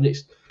happening.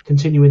 It's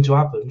continuing to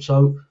happen.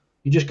 So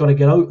you just got to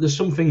get over. There's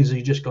some things that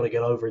you just got to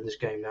get over in this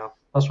game now.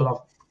 That's what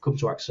I've come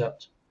to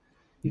accept.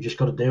 You just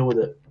got to deal with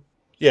it.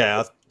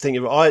 Yeah, I think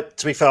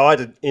to be fair, I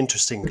had an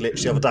interesting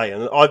glitch the other day,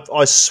 and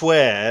I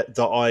swear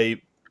that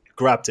I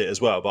grabbed it as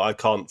well, but I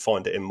can't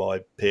find it in my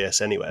PS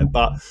anywhere.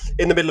 But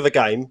in the middle of a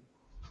game,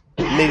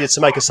 needed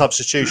to make a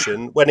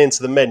substitution, went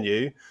into the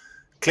menu,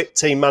 clicked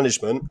team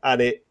management,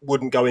 and it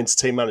wouldn't go into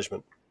team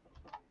management.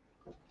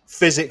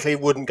 Physically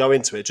wouldn't go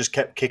into it, just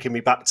kept kicking me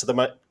back to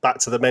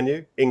the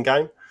menu in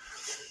game.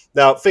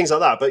 Now, things like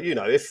that. But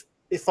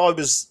if I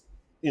was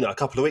a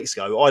couple of weeks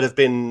ago, I'd have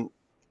been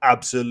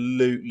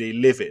absolutely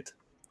livid.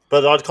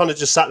 But I'd kind of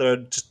just sat there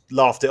and just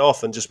laughed it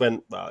off and just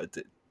went, well,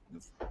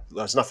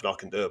 there's nothing I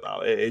can do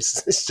about it.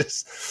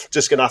 It's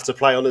just going to have to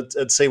play on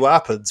and see what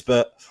happens.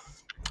 But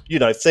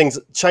things,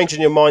 changing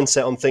your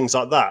mindset on things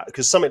like that,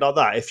 because something like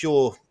that, if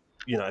you're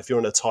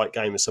in a tight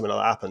game and something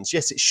like that happens,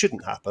 yes, it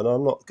shouldn't happen.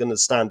 I'm not going to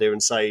stand here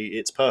and say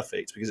it's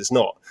perfect, because it's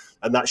not,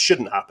 and that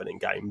shouldn't happen in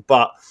game.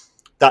 But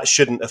that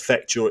shouldn't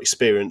affect your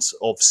experience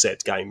of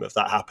said game, of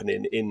that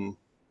happening in.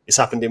 It's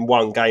happened in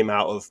one game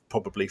out of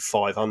probably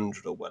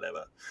 500 or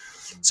whatever.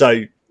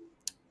 So,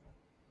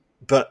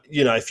 but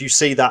if you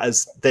see that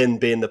as then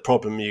being the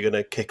problem, you're going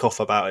to kick off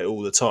about it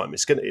all the time.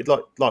 It's going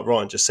to, like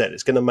Ryan just said,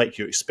 it's going to make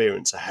your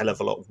experience a hell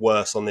of a lot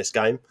worse on this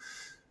game.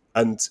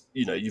 And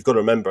you've got to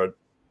remember,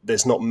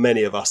 there's not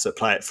many of us that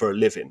play it for a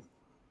living.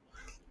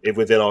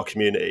 Within our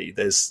community,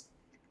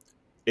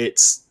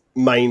 it's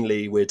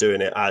mainly we're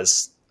doing it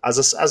as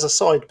a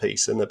side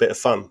piece and a bit of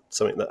fun,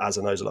 something that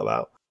Azza knows a lot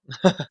about.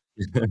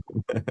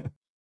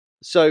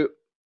 So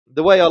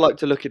the way I like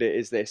to look at it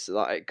is this: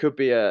 it could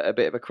be a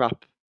bit of a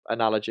crap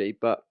analogy,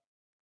 but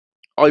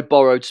I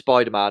borrowed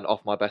Spider-Man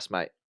off my best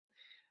mate.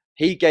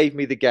 He gave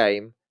me the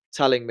game,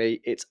 telling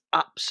me it's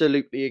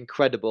absolutely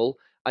incredible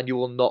and you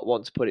will not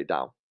want to put it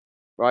down.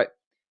 Right?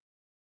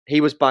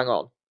 He was bang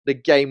on. The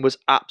game was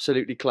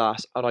absolutely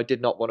class, and I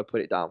did not want to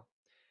put it down.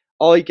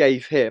 I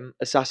gave him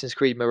Assassin's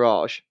Creed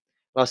Mirage,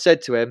 and I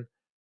said to him,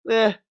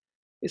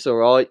 it's all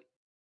right.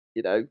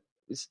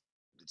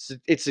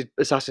 It's an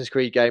Assassin's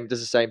Creed game. It does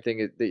the same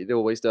thing that it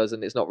always does,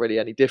 and it's not really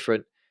any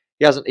different.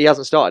 He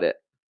hasn't started it.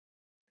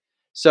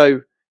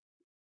 So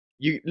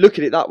you look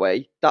at it that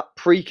way, that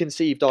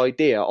preconceived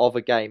idea of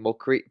a game, or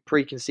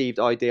preconceived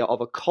idea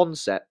of a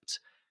concept,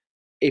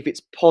 if it's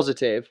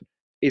positive,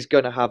 is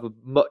going to have a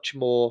much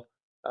more,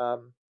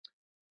 or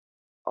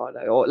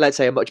let's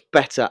say a much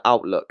better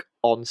outlook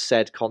on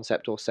said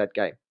concept or said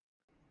game.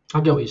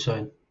 I get what you're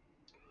saying.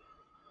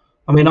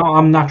 I mean,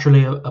 I'm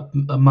naturally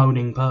a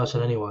moaning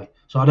person anyway,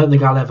 so I don't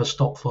think I'll ever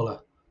stop fully.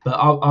 But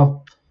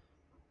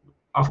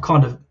I've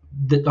come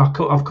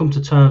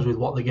to terms with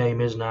what the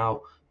game is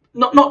now.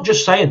 Not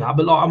just saying that,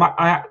 but like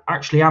I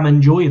actually am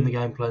enjoying the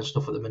gameplay and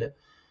stuff at the minute.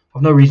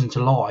 I've no reason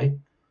to lie,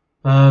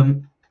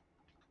 and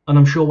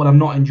I'm sure when I'm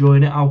not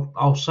enjoying it,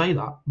 I'll say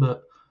that.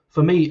 But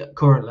for me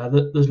currently,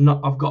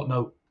 I've got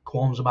no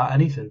qualms about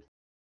anything.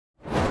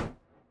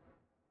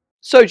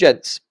 So,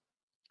 gents,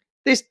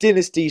 this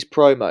Dynasty's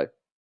promo,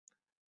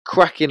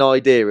 cracking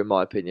idea in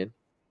my opinion.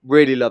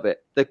 Really love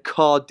it. The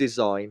card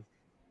design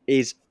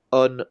is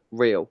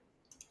unreal.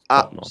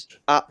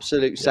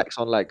 Absolute sex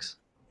on legs.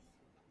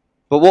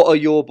 But what are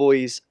your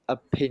boys'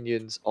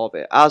 opinions of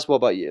it? What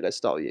about you? Let's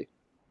start with you.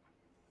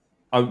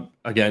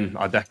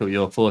 I'd echo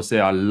your thoughts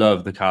there. I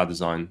love the card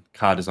design.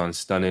 Card design's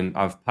stunning.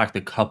 I've packed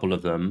a couple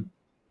of them,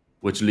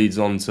 which leads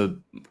on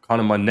to kind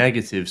of my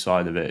negative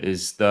side of it,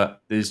 is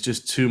that there's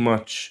just too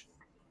much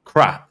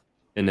crap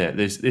in it.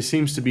 There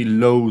seems to be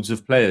loads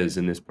of players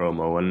in this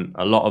promo, and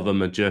a lot of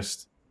them are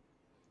just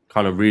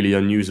kind of really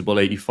unusable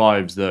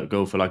 85s that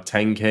go for like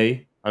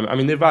 10k. I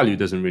mean, their value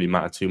doesn't really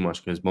matter too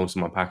much because most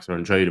of my packs are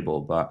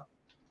untradeable, but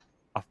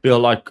I feel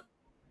like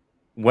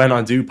when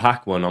I do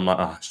pack one, I'm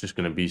like, it's just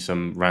going to be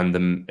some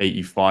random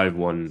 85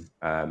 one.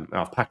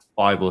 I've packed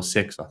 5 or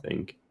 6, I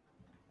think,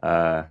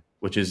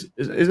 which is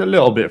a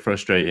little bit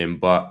frustrating.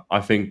 But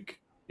I think,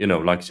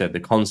 like I said, the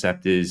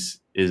concept is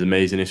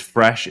amazing. It's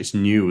fresh. It's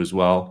new as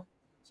well.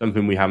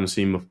 Something we haven't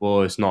seen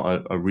before. It's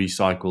not a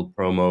recycled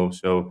promo.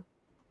 So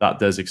that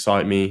does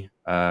excite me.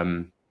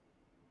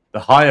 The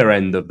higher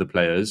end of the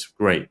players,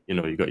 great.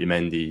 You got your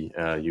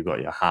Mendy, you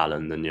got your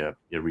Haaland and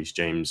your Reece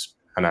James,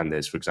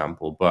 Hernandez, for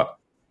example. But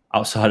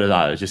outside of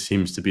that, it just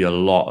seems to be a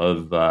lot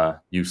of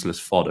useless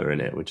fodder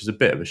in it, which is a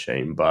bit of a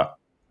shame. But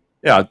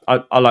yeah,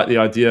 I like the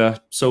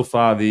idea. So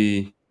far,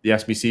 the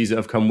SBCs that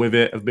have come with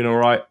it have been all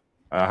right.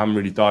 I haven't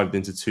really dived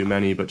into too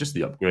many, but just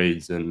the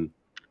upgrades and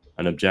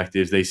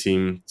objectives, they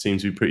seem to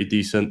be pretty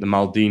decent. The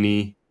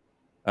Maldini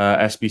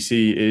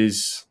SBC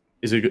is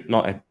a good,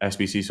 not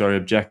SBC, sorry,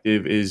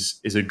 objective is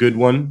a good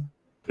one.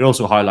 It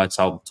also highlights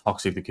how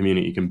toxic the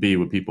community can be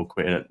with people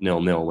quitting at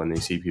 0-0 when they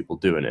see people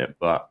doing it.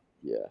 But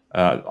yeah,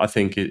 I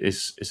think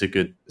it's a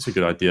good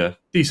idea.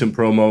 Decent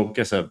promo.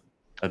 Guess a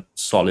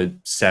solid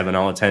 7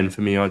 out of 10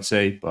 for me, I'd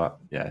say. But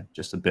yeah,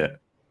 just a bit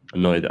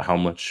annoyed at how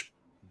much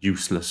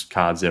useless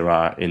cards there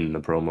are in the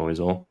promo is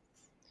all.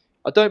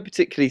 I don't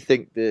particularly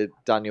think the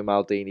Daniel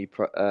Maldini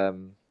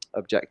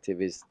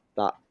objective is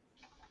that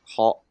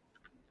hot.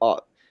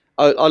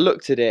 I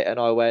looked at it and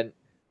I went,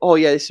 oh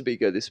yeah, this would be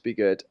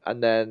good.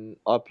 And then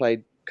I played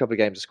a couple of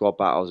games of squad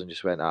battles and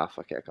just went,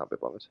 fuck it, I can't be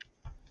bothered.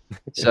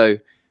 So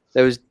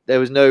there's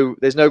no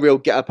real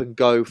get up and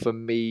go for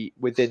me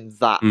within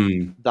that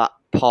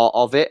part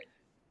of it.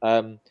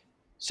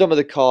 Some of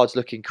the cards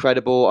look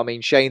incredible. I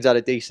mean, Shane's had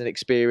a decent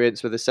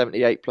experience with a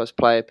 78 plus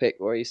player pick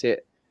where he's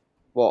hit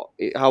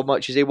how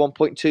much is he?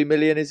 1.2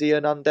 million is he,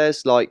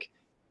 Hernandez? Like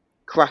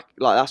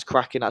that's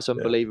cracking. That's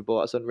unbelievable.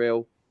 That's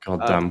unreal.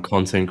 Goddamn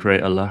content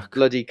creator luck.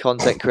 Bloody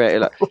content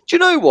creator luck. Do you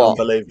know what?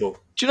 Unbelievable.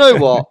 Do you know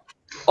what?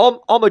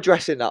 I'm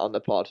addressing that on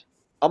the pod.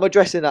 I'm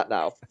addressing that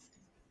now.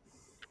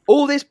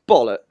 All this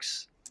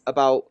bollocks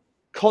about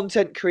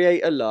content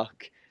creator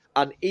luck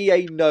and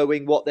EA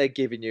knowing what they're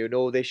giving you and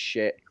all this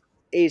shit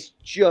is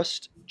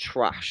just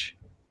trash.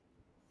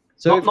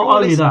 So not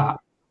only that,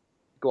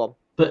 go on.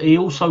 But he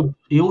also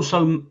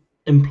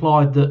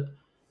implied that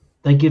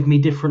they give me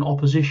different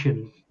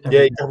opposition.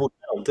 Yeah, he doubled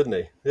down, didn't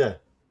he? Yeah.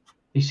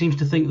 He seems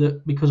to think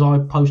that because I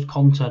post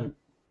content,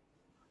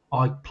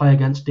 I play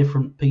against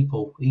different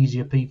people,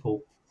 easier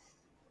people.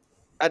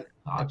 And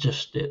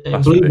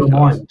it blew my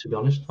mind, to be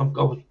honest. I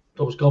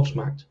was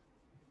gobsmacked.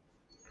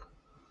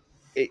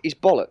 It's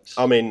bollocks.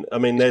 I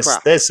mean,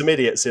 there's some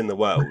idiots in the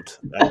world,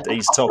 and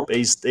he's top.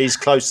 He's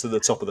close to the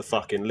top of the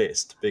fucking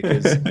list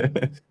because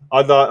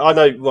I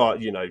know. Well,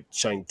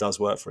 Shane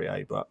does work for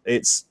EA, but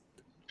it's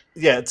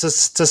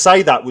to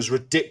say that was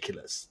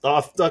ridiculous.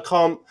 I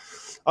can't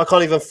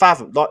even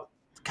fathom. Like,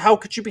 how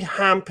could you be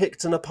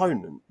handpicked an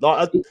opponent?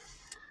 Like,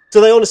 do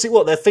they honestly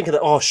they're thinking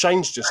that? Oh,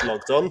 Shane's just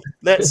logged on.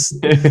 Let's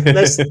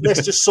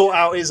just sort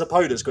out his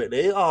opponents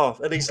quickly. Oh,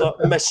 and he's like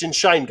messaging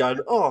Shane, going,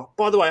 "Oh,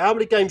 by the way, how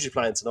many games are you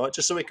playing tonight?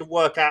 Just so we can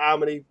work out how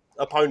many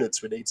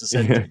opponents we need to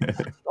send you."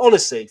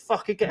 Honestly,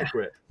 fucking get a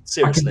grip.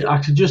 Seriously, I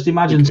could just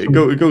imagine. It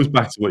goes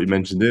back to what you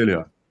mentioned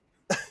earlier.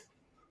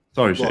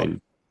 Sorry,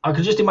 Shane. I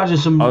could just imagine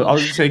some. I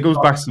was going to say it goes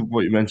back to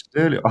what you mentioned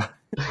earlier.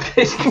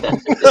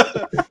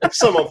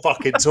 Someone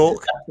fucking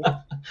talk.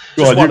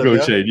 Go on, you go,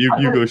 Shane.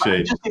 You go,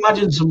 Shane. Just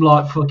imagine some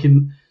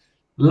fucking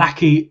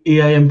lackey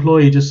EA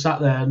employee just sat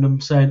there and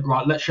I'm saying,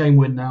 right, let Shane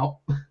win now.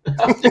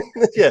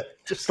 Yeah,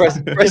 just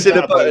pressing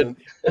the button.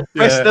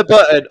 Pressing the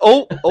button.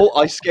 Oh,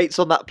 I skates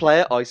on that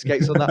player.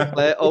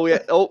 Oh yeah.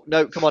 Oh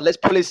no, come on, let's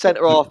pull his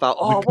centre half out.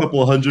 Oh, a couple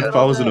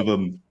 100,000 of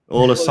them.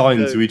 All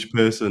assigned to each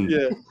person.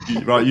 Yeah.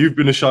 Right, you've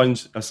been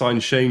assigned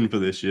Shane for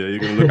this year. You're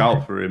going to look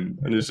out for him.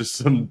 And it's just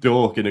some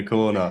dork in a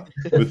corner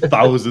with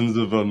thousands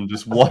of them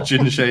just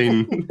watching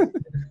Shane.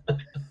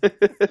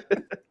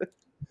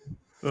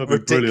 That'd be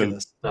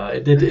brilliant. No,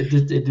 it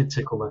did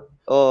tickle me.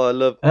 Oh, I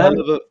love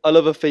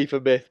a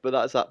FIFA myth, but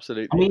that's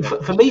absolutely. I mean,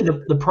 for me,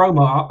 the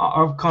promo,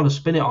 I've kind of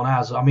spin it on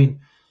as. I mean,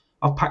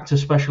 I've packed a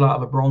special out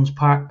of a bronze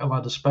pack. I've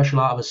had a special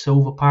out of a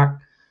silver pack,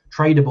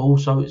 tradable.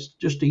 So it's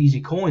just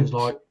easy coins.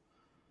 Like,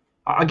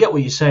 I get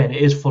what you're saying.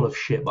 It is full of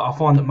shit, but I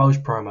find that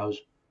most promos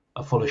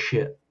are full of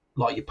shit.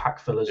 Like your pack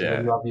fillers, and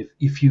then you have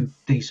your few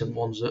decent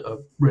ones that are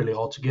really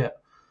hard to get.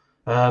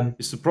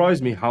 It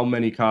surprised me how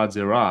many cards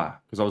there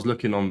are, because I was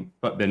looking on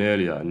ButBin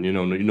earlier, and you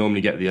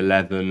normally get the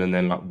 11 and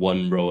then like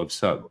one row of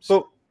subs.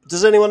 But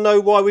does anyone know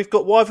why we've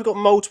got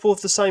multiple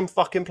of the same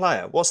fucking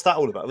player? What's that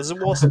all about?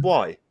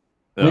 Why?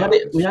 We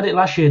had it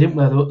last year, didn't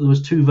we? There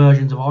was two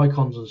versions of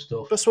icons and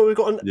stuff. That's why we've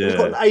got an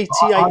 88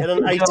 and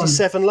an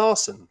 87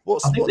 Larson.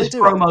 I think this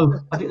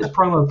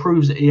promo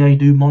proves that EA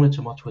do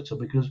monitor my Twitter,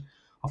 because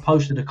I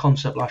posted a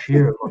concept last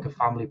year of like a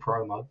family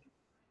promo.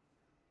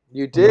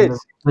 You did.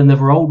 Then they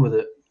rolled with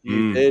it.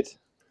 You did.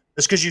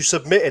 It's because you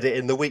submitted it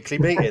in the weekly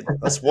meeting.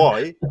 That's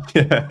why.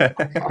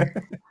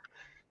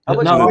 How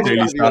much have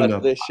you had for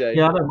this, Shane?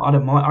 Yeah, I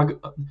don't mind.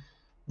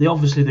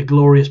 Obviously the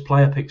glorious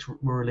player picks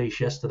were released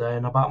yesterday,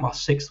 and about my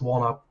sixth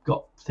one, I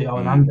got Theo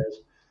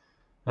Hernandez,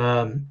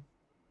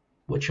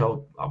 which I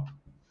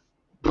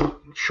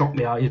shocked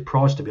me out his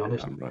price, to be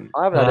honest.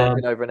 I haven't had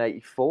anything over an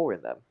 84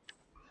 in them.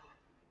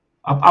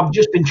 I've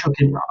just been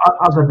chucking,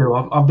 as I do.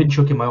 I've been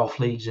chucking my off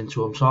leagues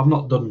into them, so I've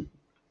not done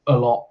a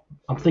lot.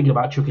 I'm thinking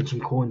about chucking some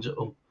coins at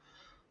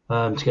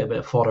them to get a bit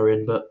of fodder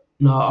in, but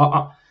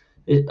no,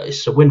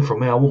 it's a win for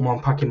me. I wouldn't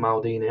mind packing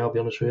Maldini, I'll be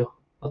honest with you.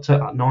 I'll take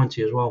that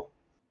 90 as well.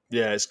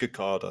 Yeah, it's a good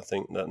card, I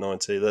think, that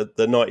 90.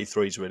 The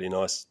 93 is really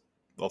nice.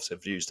 Obviously,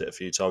 I've used it a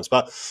few times.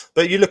 But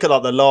you look at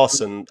like the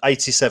Larson,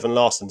 87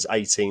 Larson's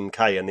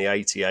 18k and the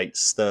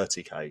 88's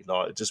 30k.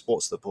 Like, just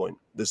what's the point?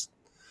 There's,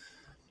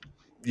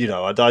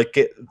 I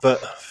get,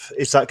 but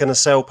is that going to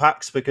sell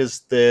packs?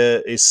 Because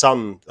his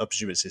son, I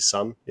presume it's his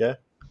son, yeah?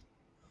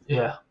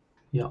 Yeah.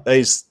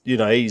 He's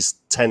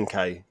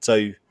 10k.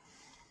 So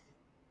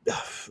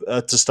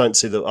I just don't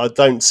see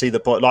the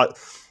point. Like,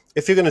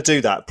 if you're going to do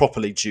that,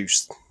 properly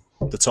juice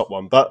the top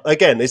one. But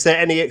again, is there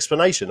any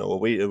explanation, or are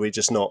we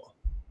just not?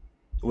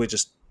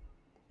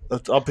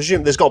 I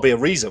presume there's got to be a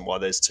reason why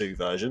there's two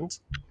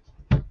versions.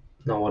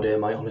 No idea,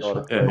 mate.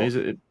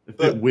 Honestly, it's a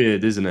bit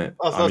weird, isn't it?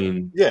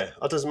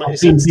 That doesn't make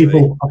sense to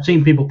me. I've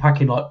seen people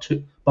packing like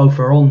both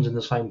their ons in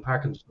the same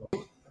pack and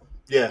stuff.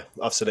 Yeah,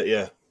 I've seen it.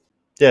 Yeah.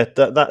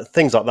 That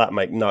things like that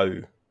make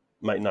no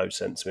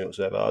sense to me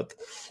whatsoever.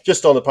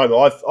 Just on the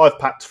promo, I've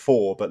packed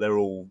 4, but they're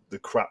all the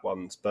crap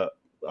ones. But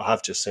I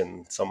have just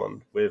seen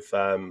someone with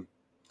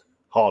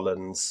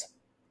Haaland's,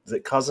 is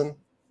it cousin?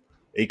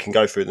 He can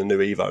go through the new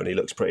Evo and he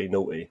looks pretty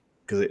naughty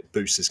because it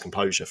boosts his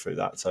composure through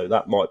that. So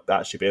that might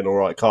actually be an all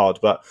right card.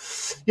 But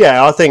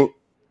yeah, I think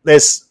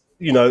there's,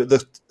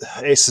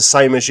 it's the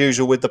same as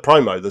usual with the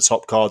promo. The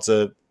top cards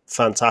are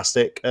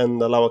fantastic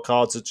and the lower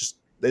cards are just,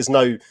 there's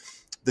no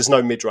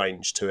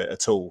mid-range to it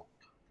at all.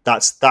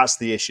 That's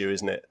the issue,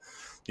 isn't it?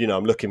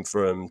 I'm looking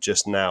for them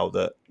just now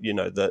that,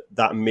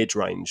 that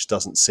mid-range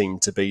doesn't seem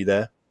to be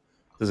there.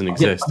 Doesn't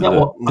exist. I get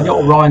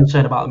what Ryan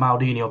said about the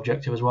Maldini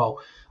objective as well.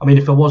 I mean,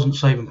 if I wasn't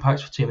saving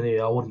packs for Team of the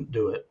Year, I wouldn't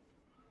do it.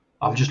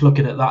 I'm just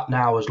looking at that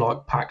now as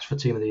like packs for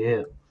Team of the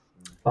Year.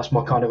 That's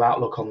my kind of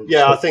outlook on.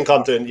 Yeah, I think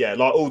I'm doing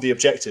like all the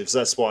objectives.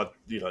 That's why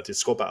I did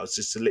squad battles,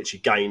 just to literally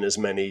gain as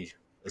many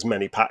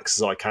packs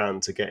as I can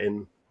to get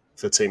in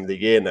for Team of the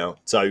Year now.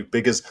 So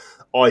because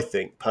I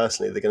think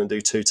personally they're going to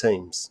do 2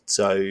 teams.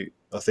 So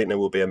I think there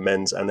will be a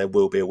men's and there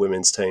will be a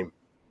women's team.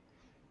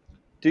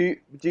 Do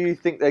you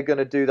think they're going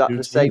to do that at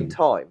the same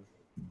time?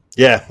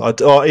 Yeah,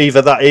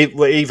 either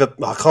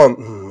I can't.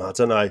 I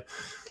don't know.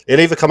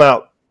 It'll either come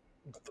out.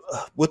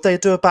 Would they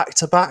do a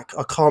back-to-back?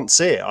 I can't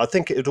see it. I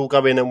think it would all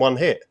go in one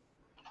hit.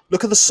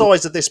 Look at the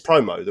size of this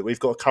promo that we've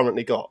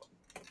currently got.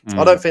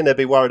 I don't think they'd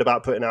be worried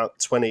about putting out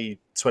 20,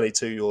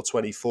 22 or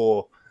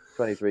 24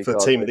 23 for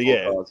cards, Team of the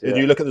Year. Cards, yeah. If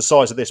you look at the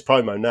size of this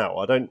promo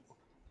now,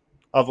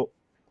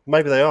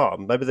 maybe they are.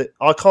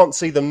 I can't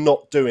see them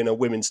not doing a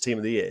women's Team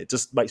of the Year. It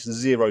just makes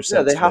zero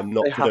sense for them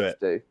not to do it.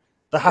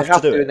 They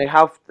have to do it. And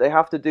they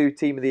have to do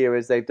Team of the Year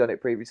as they've done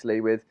it previously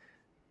with.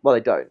 Well,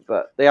 they don't,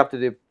 but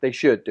they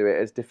should do it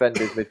as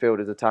defenders,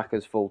 midfielders,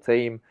 attackers, full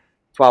team,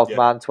 12th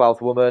man, 12th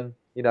woman.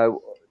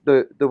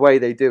 The way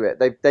they do it,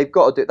 they've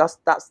got to do.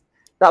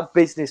 That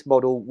business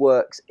model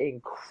works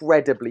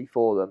incredibly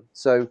for them.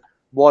 So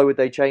why would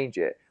they change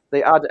it?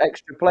 They add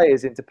extra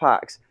players into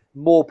packs.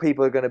 More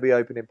people are going to be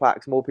opening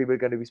packs. More people are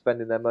going to be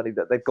spending their money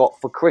that they've got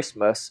for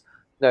Christmas.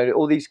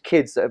 All these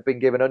kids that have been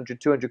given 100,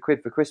 200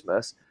 quid for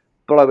Christmas,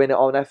 blowing it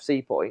on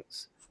FC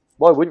points.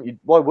 Why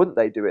wouldn't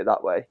they do it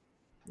that way?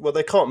 Well,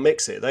 they can't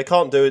mix it. They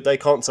can't do it. They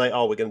can't say,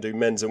 "Oh, we're going to do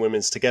men's and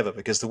women's together,"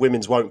 because the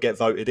women's won't get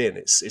voted in.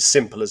 It's as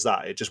simple as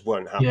that. It just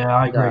won't happen. Yeah,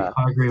 I agree. I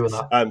agree with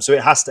that. So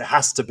it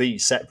has to be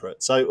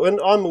separate. So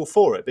and I'm all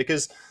for it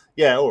because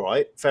all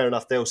right, fair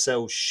enough. They'll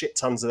sell shit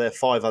tons of their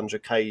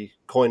 500k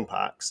coin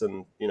packs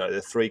and their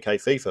 3k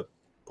FIFA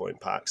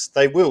point packs.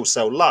 They will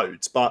sell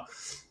loads, but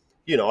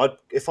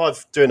if I'm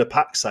doing a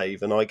pack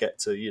save and I get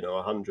to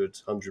 100,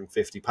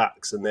 150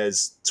 packs, and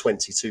there's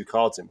 22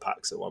 cards in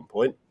packs at one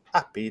point,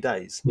 happy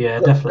days. Yeah,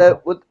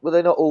 definitely. Were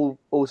they not all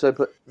also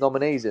put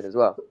nominees in as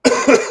well?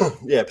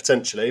 Yeah,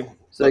 potentially.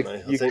 So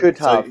you could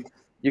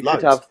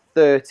have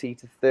 30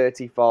 to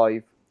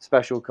 35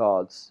 special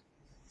cards.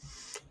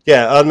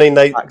 Yeah, I mean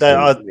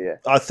Yeah.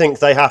 I think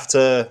they have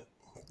to.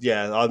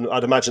 Yeah,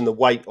 I'd imagine the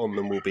weight on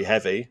them will be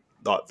heavy,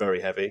 like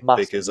very heavy,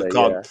 because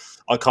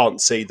I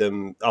can't see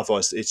them.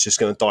 Otherwise, it's just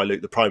going to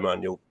dilute the promo,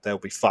 and they'll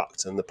be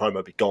fucked, and the promo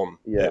will be gone.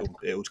 Yeah,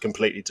 it'll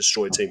completely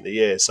destroy Team of the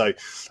Year. So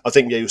I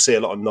think you'll see a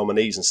lot of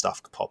nominees and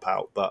stuff pop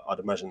out, but I'd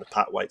imagine the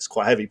pack weight's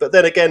quite heavy. But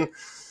then again,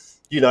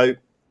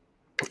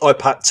 I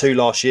packed 2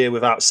 last year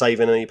without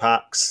saving any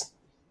packs.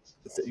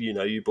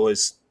 You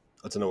boys,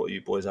 I don't know what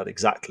you boys had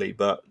exactly,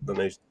 but I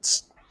know.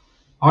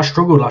 I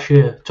struggled last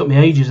year. It took me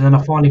ages, and then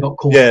I finally got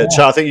caught. Yeah,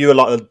 I think you were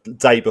like the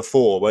day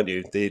before, weren't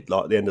you? The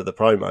end of the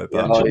promo.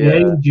 But it took me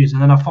ages,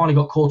 and then I finally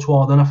got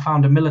Courtois. Then I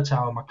found a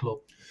Militao in my club.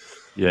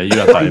 Yeah, you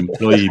had that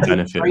employee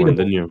benefit one,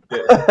 didn't you? Yeah.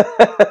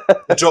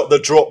 the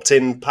dropped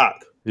in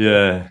pack.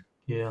 Yeah.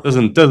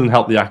 Doesn't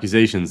help the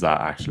accusations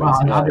that actually.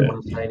 Well, I didn't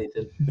want to say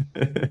anything.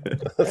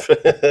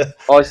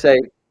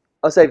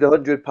 I saved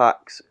 100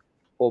 packs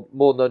or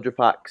more than 100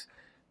 packs.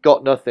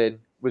 Got nothing.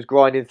 Was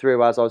grinding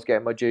through as I was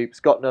getting my dupes.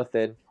 Got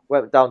nothing.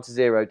 Went down to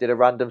 0, did a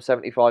random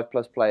 75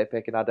 plus player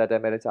pick and had Eder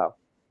Militao.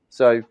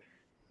 So,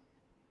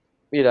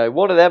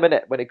 one of them in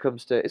it when it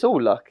comes to it's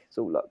all luck. It's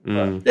all luck.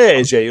 Mm. Yeah, it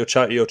is. Yeah,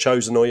 you're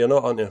chosen or you're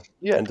not, aren't you?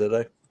 Yeah. End of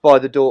the day. By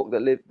the dork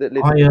that lives in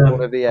the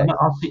corner of the egg.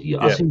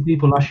 I've seen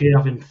people last year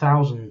having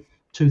 1,000,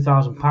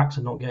 2,000 packs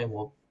and not getting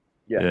one.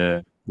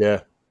 Yeah.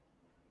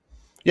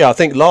 I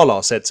think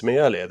Lala said to me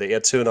earlier that he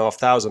had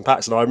 2,500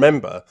 packs, and I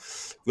remember.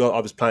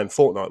 I was playing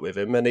Fortnite with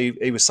him, and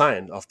he was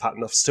saying, "I've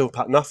still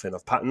packed nothing.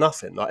 I've packed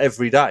nothing like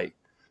every day.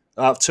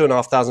 Out of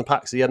 2,500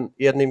 packs, he hadn't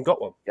even got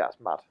one. Yeah, it's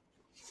mad.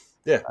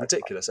 Yeah, that's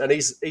ridiculous. Mad. And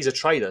he's a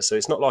trader, so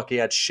it's not like he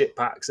had shit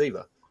packs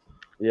either.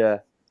 Yeah,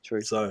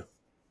 true. So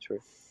true.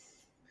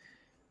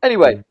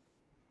 Anyway,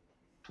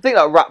 I think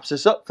that wraps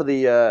us up for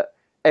the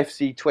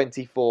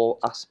FC24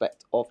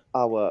 aspect of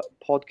our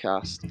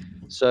podcast.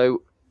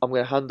 So I'm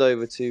going to hand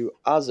over to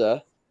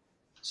Azza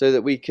so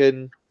that we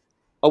can.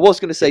 I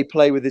was going to say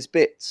play with his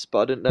bits, but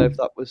I didn't know if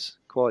that was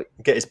quite...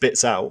 Get his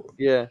bits out.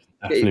 Yeah.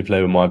 Definitely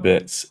play with my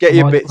bits. Get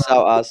your bits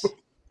out, Az.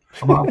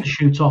 I might have to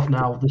shoot off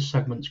now. This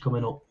segment's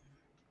coming up.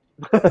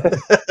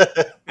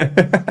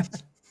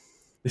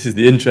 This is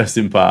the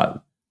interesting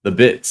part. The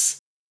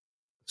bits.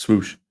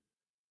 Swoosh.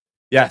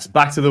 Yes,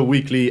 back to the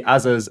weekly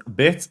Azza's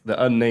Bit,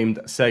 the unnamed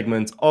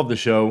segment of the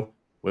show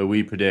where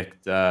we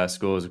predict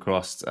scores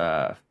across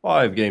 5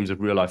 games of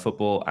real-life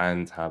football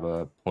and have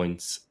a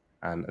points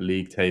and a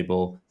league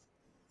table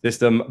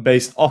system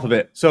based off of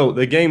it. So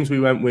the games we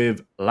went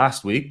with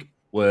last week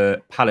were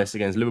Palace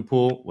against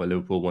Liverpool, where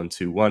Liverpool won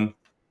 2-1.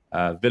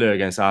 Villa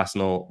against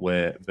Arsenal,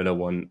 where Villa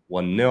won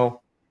 1-0.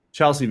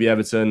 Chelsea v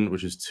Everton,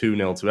 which was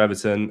 2-0 to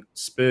Everton.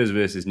 Spurs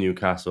versus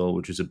Newcastle,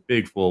 which was a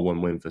big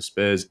 4-1 win for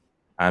Spurs.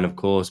 And of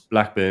course,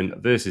 Blackburn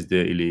versus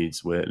Dirty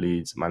Leeds, where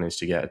Leeds managed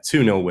to get a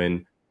 2-0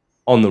 win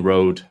on the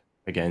road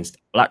against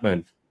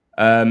Blackburn.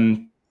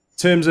 In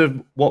terms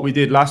of what we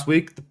did last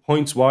week, the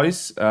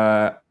points-wise,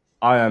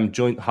 I am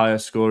joint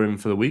highest scoring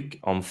for the week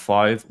on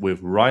 5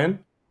 with Ryan,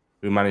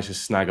 who managed to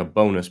snag a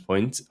bonus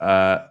point.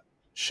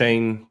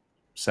 Shane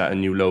set a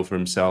new low for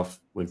himself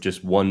with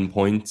just 1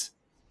 point,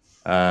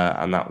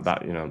 and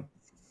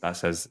that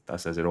says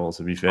it all.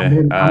 To be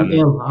fair, I'm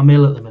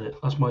ill at the minute.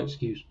 That's my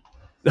excuse.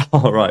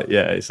 All right,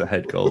 yeah, it's a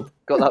head cold.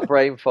 Got that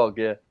brain fog,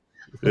 yeah.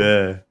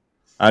 Yeah,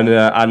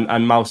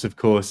 and Mouse, of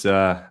course,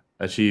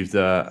 achieved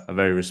a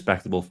very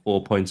respectable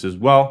 4 points as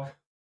well.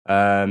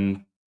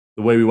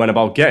 The way we went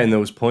about getting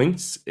those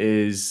points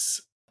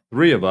is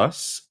 3 of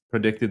us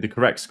predicted the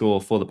correct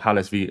score for the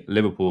Palace v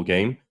Liverpool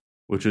game,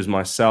 which was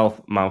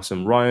myself, Mouse,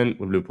 and Ryan,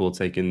 with Liverpool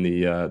taking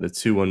the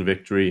 2-1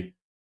 victory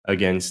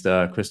against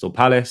Crystal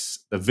Palace.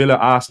 The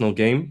Villa-Arsenal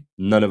game,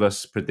 none of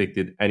us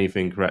predicted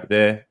anything correct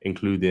there,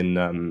 including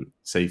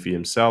Saify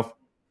himself.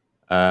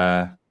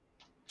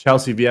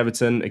 Chelsea v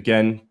Everton,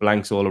 again,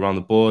 blanks all around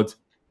the board.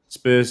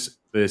 Spurs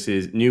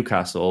versus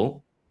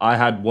Newcastle. I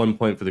had 1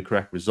 point for the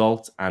correct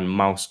result, and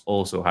Mouse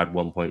also had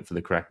 1 point for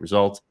the correct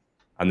result.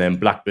 And then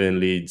Blackburn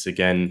Leeds,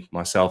 again,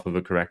 myself with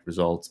a correct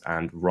result,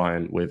 and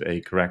Ryan with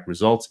a correct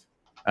result.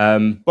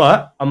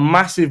 But a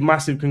massive,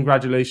 massive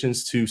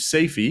congratulations to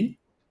Saify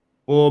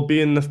for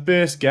being the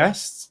first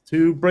guest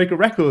to break a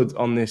record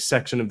on this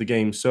section of the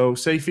game. So,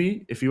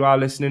 Saify, if you are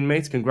listening,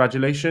 mate,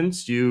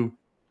 congratulations. You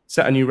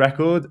set a new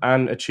record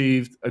and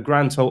achieved a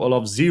grand total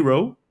of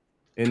 0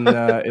 in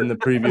the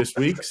previous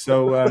week.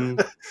 So,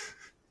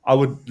 I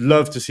would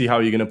love to see how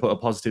you're going to put a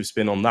positive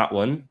spin on that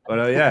one.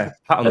 But yeah,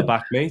 pat on the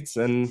back, mate.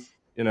 And,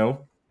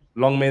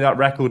 long may that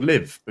record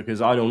live,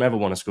 because I don't ever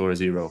want to score a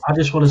 0. I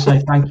just want to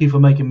say thank you for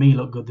making me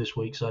look good this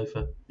week,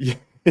 Saify. Yeah.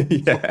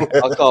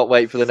 I can't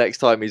wait for the next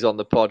time he's on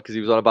the pod, because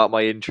he was on about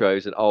my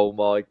intros, and oh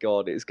my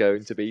God, it's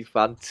going to be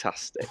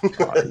fantastic.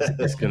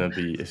 It's going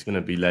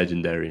to be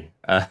legendary.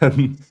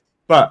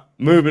 But But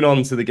moving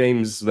on to the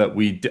games that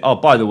we did. Oh,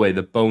 by the way,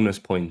 the bonus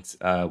point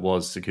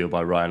was secured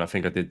by Ryan. I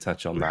think I did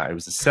touch on that. It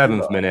was the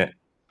 7th minute.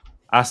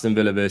 Aston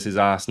Villa versus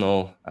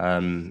Arsenal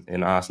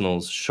in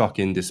Arsenal's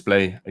shocking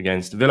display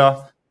against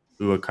Villa,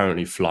 who are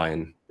currently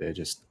flying. They're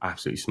just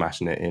absolutely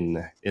smashing it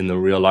in the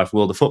real life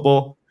world of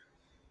football.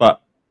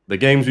 But the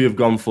games we have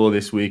gone for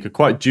this week are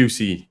quite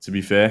juicy, to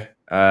be fair.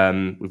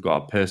 We've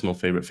got a personal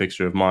favourite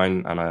fixture of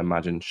mine, and I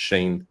imagine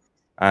Shane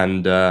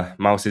and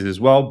Mouse's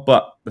as well.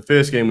 But the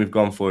first game we've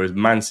gone for is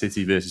Man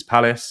City versus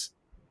Palace.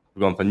 We've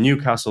gone for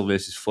Newcastle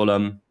versus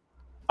Fulham,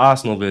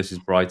 Arsenal versus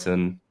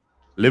Brighton,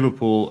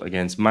 Liverpool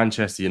against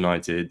Manchester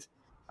United,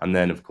 and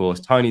then, of course,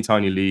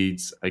 tiny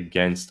Leeds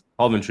against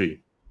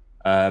Coventry.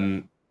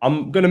 I'm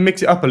going to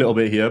mix it up a little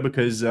bit here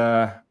because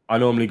I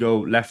normally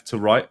go left to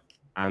right,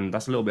 and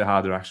that's a little bit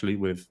harder, actually,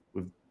 with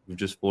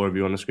just 4 of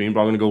you on the screen.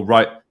 But I'm going to go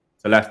right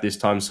to left this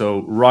time.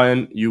 So,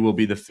 Ryan, you will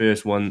be the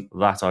first one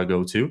that I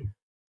go to.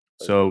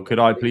 So, could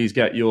I please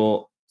get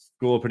your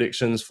score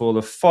predictions for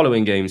the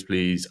following games,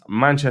 please?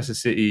 Manchester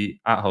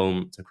City at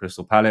home to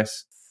Crystal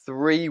Palace.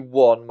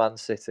 3-1 Man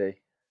City.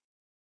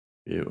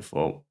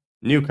 Beautiful.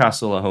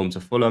 Newcastle at home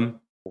to Fulham.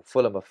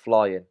 Fulham are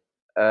flying.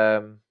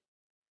 I'm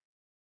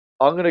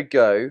going to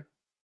go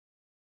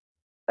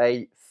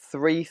a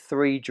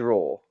 3-3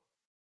 draw.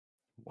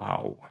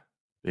 Wow.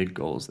 Big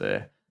goals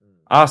there.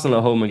 Arsenal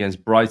at home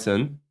against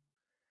Brighton.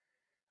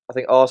 I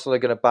think Arsenal are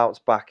going to bounce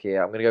back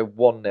here. I'm going to go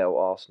 1-0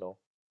 Arsenal.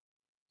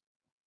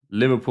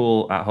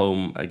 Liverpool at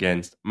home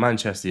against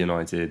Manchester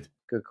United.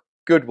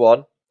 Good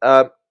one.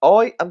 I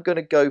am going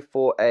to go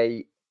for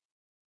a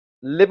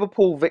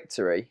Liverpool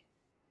victory,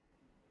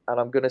 and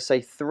I'm going to say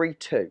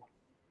 3-2.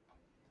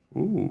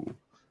 Ooh.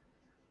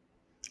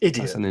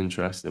 Idiot. That's an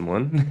interesting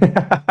one.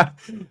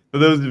 For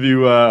those of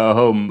you at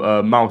home,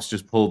 Mouse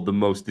just pulled the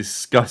most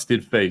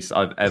disgusted face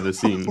I've ever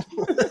seen.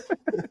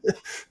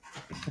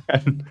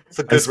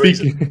 For good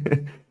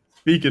reason.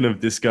 Speaking of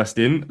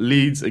disgusting,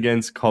 Leeds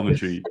against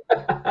Coventry.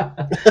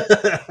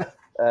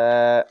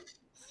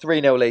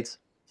 3-0 Leeds.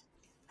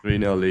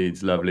 3-0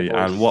 Leeds, lovely.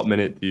 And what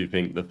minute do you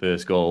think the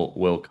first goal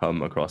will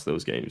come across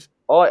those games?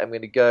 I am going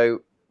to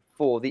go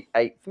for the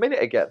 8th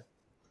minute again.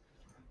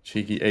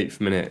 Cheeky 8th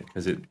minute,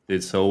 because it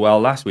did so well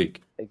last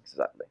week.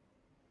 Exactly.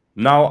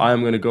 Now I am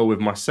going to go with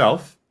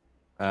myself.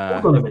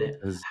 Hold on a minute.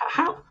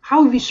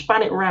 How have you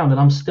span it around and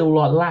I'm still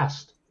like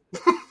last?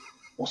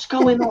 What's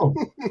going on?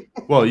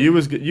 Well, you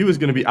was going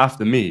to be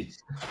after me.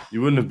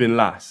 You wouldn't have been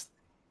last.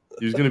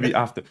 You was going to be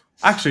after.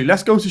 Actually,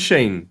 let's go to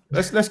Shane.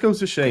 Let's go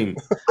to Shane.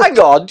 Hang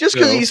on, just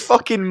because he's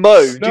fucking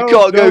moaned, you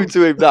can't go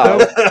to him now.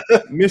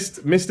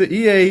 Mr.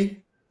 EA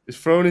is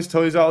throwing his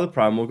toys out of the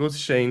pram. We'll go to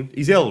Shane.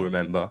 He's ill,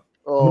 remember?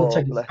 Oh,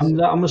 I'm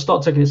going to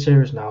start taking it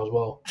serious now as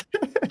well.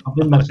 I've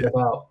been messing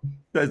about.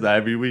 Says that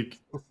every week.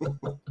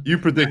 You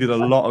predicted a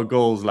lot of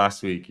goals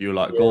last week. You were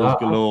like, goals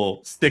galore,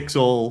 sticks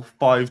all,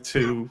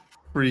 5-2,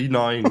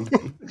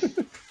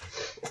 3-9.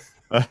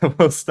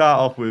 We'll start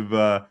off with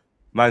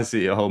Man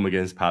City at home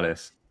against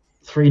Palace.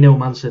 3-0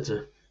 Man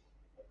City.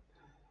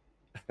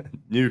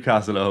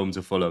 Newcastle at home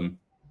to Fulham.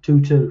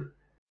 2-2.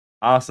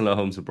 Arsenal at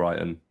home to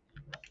Brighton.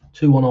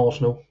 2-1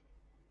 Arsenal.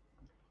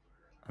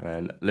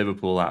 And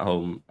Liverpool at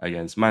home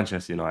against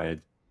Manchester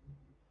United.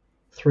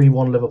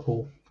 3-1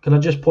 Liverpool. Can I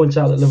just point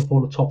out that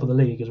Liverpool are top of the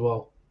league as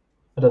well?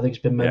 I don't think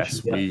it's been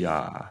mentioned yet. Yes, we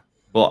are.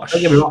 Bosh.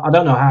 Don't get me wrong, I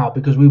don't know how,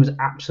 because we was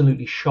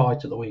absolutely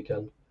shite at the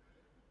weekend.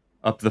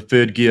 Up the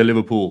third gear,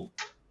 Liverpool.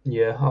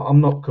 Yeah,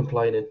 I'm not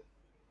complaining.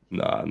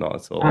 Nah, not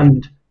at all.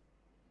 And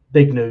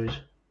big news,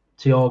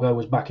 Thiago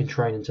was back in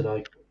training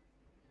today.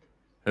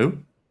 Who?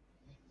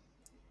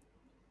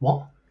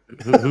 What?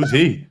 Who's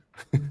he?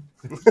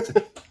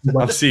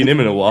 I've seen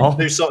him in a while.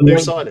 New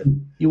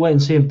signing. You wait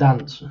and see him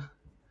dance.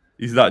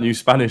 He's that new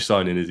Spanish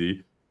signing, is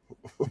he?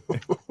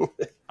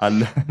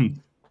 And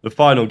then the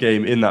final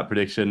game in that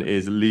prediction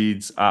is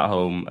Leeds at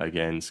home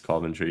against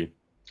Coventry.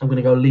 I'm going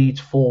to go Leeds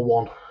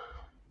 4-1.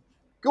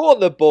 Go on,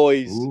 the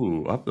boys.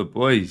 Ooh, up the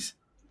boys.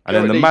 And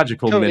then the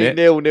magical minute.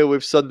 0-0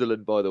 with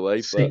Sunderland, by the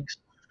way. 6.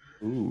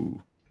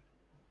 Ooh.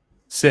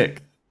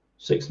 6.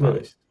 6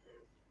 minutes.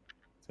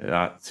 Nice.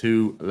 That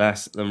 2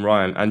 less than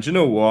Ryan. And do you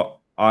know what?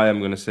 I am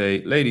going to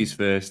say ladies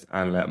first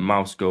and let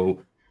Mouse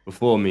go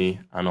before me,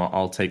 and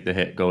I'll take the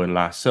hit going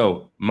last.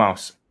 So,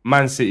 Mouse,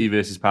 Man City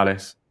versus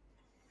Palace.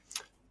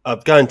 I'm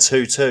going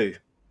 2-2.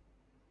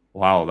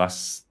 Wow,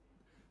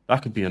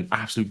 that could be an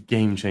absolute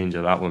game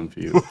changer, that one for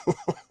you.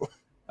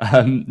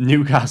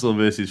 Newcastle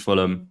versus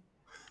Fulham.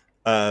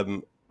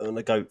 I'm going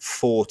to go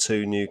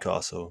 4-2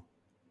 Newcastle.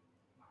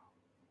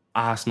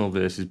 Arsenal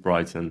versus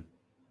Brighton.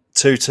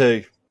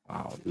 2-2.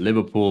 Wow.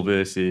 Liverpool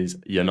versus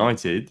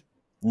United.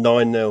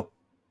 9-0.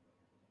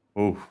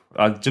 Oh,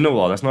 do you know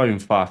what? That's not even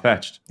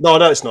far-fetched. No,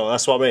 it's not.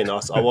 That's what I mean.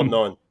 I want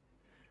 9.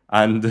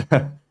 And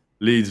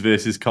Leeds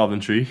versus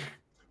Coventry.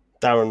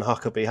 Darren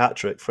Huckabee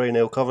hat-trick.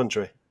 3-0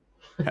 Coventry.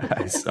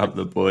 It's up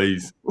the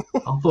boys.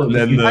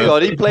 Hang Hang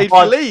on, he played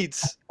for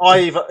Leeds.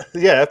 But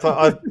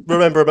I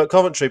remember him at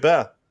Coventry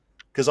better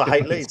because I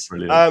hate Leeds.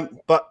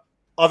 Brilliant. But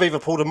I've either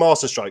pulled a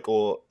masterstroke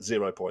or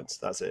 0 points.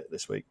 That's it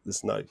this week.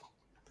 There's no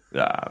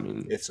Yeah, I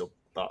mean, Ifs or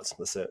buts.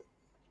 That's it.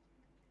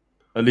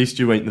 at least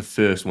you ain't the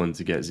first one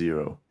to get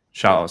 0.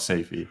 Shout out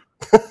Saify.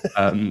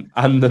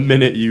 And the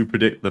minute you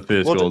predict the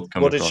first goal to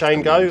come What did across,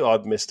 Shane go?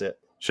 I've missed it.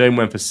 Shane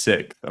went for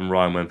 6th and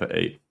Ryan went for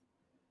 8.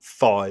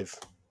 5.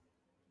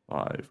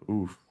 5.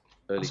 Oof.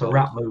 That's a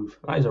rat move.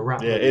 That is a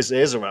rat move. Yeah, it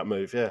is a rat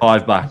move. Yeah.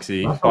 5 back,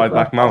 see? 5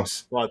 back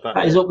mouse. 5 back.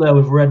 That is up there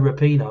with Red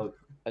Rapino.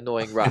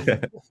 Annoying rat. Do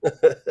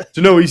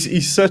you know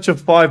he's such a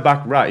 5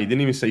 back rat? He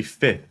didn't even say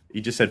 5th.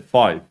 He just said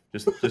 5.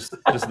 Just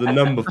the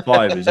number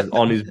 5 is just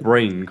on his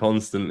brain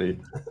constantly.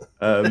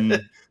 I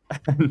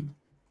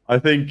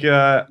think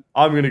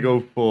I'm going to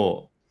go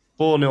for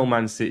 4-0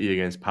 Man City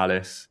against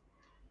Palace.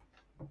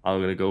 I'm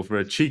going to go for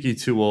a cheeky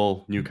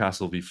 2-2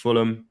 Newcastle v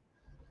Fulham.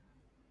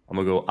 I'm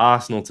going to go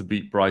Arsenal to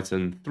beat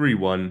Brighton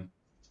 3-1.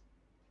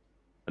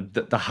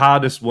 The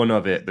hardest one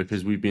of it,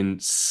 because we've been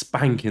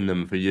spanking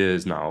them for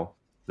years now,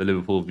 the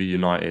Liverpool v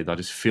United. I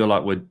just feel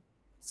like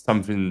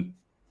something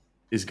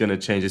is going to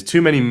change. There's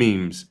too many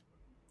memes,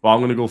 but I'm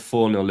going to go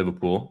 4-0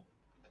 Liverpool.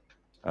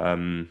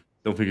 Don't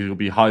think it'll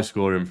be high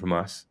scoring from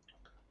us.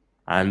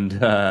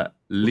 And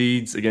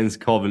Leeds against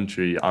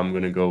Coventry, I'm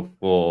going to go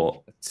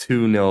for a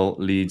 2-0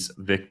 Leeds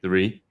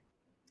victory.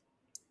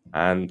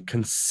 And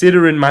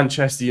considering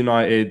Manchester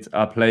United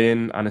are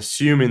playing and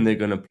assuming they're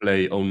going to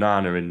play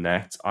Onana in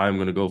net, I'm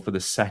going to go for the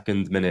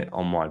 2nd minute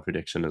on my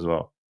prediction as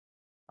well.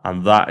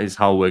 And that is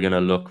how we're going to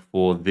look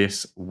for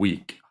this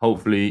week.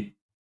 Hopefully,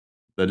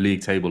 the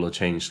league table will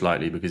change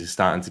slightly because it's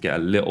starting to get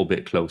a little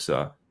bit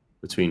closer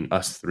between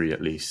us 3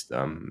 at least.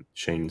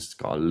 Shane's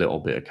got a little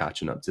bit of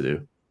catching up to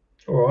do.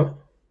 All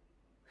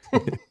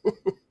right.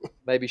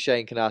 Maybe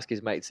Shane can ask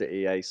his mates at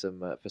EA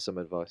for some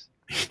advice.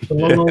 It's a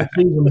long old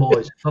season,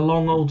 boys. It's a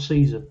long old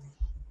season.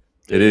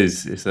 It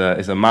is. It's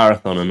a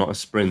marathon and not a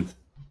sprint,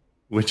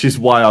 which is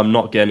why I'm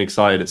not getting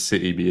excited at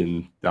City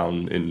being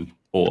down in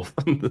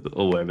 4th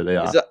or wherever they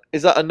are.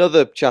 Is that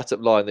another chat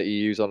up line that you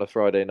use on a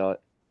Friday night?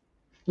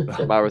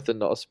 A marathon,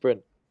 not a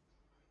sprint.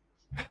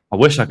 I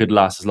wish I could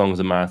last as long as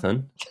a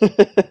marathon.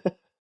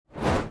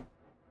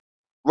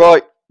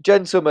 Right,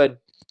 gentlemen,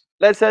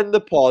 let's end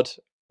the pod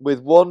with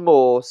one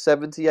more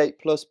 78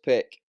 plus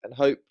pick and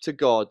hope to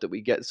God that we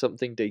get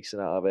something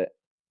decent out of it.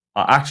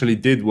 I actually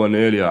did one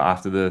earlier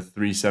after the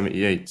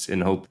 378s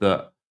in hope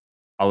that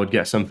I would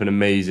get something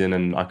amazing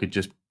and I could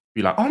just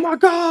be like, oh my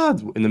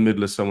God, in the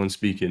middle of someone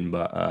speaking.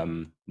 But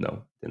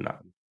no, didn't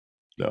happen.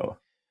 No.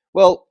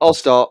 Well, I'll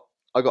start.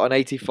 I got an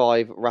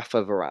 85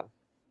 Rafa Varane.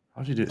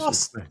 How did you do it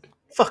so quick?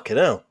 Fucking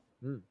hell.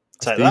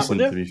 Take That's that,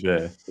 decent, would to you? be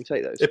fair. We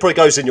take those. It probably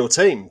goes in your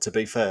team, to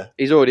be fair.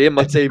 He's already in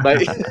my team,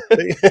 mate.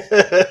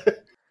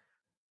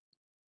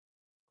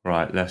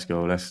 Right, let's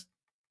go. Let's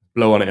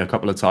blow on it a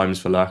couple of times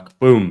for luck.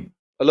 Boom.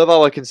 I love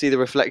how I can see the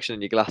reflection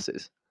in your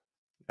glasses.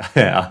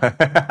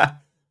 Yeah.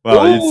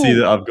 Well, you'd see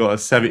that I've got a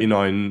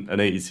 79, an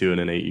 82,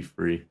 and an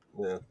 83.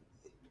 Yeah.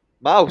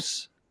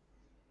 Mouse.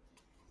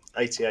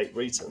 88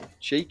 Return.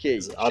 Cheeky.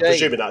 I'm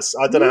presuming that's...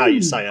 I don't know how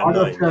you say her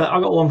name.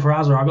 I got one for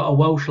Azza. I got a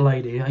Welsh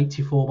lady,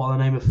 84, by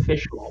the name of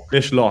Fishlock.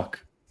 Fishlock.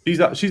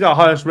 She's our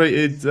highest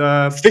rated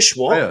Fish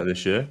what? player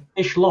this year.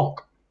 Fishlock.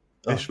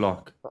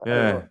 Fishlock.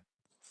 Yeah.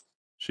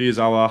 She is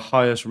our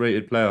highest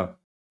rated player.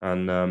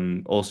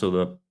 And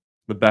also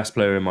the best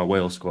player in my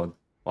Wales squad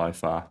by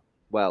far.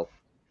 Well,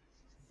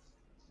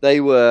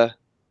 they were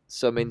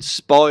some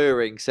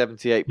inspiring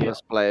 78 plus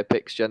player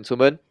picks,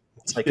 gentlemen.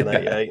 Take an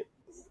 88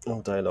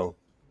 all day long.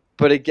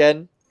 But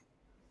again,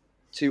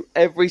 to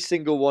every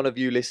single one of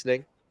you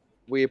listening,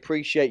 we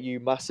appreciate you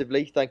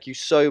massively. Thank you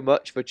so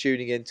much for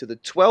tuning in to the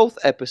 12th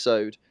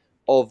episode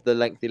of the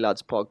Lengthy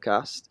Lads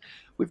podcast.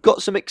 We've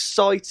got some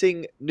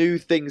exciting new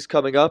things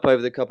coming up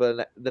over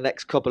the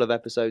next couple of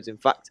episodes, in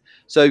fact.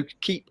 So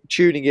keep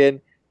tuning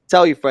in.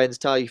 Tell your friends,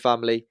 tell your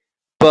family.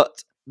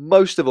 But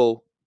most of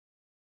all,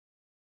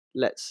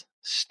 let's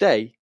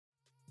stay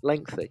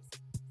lengthy.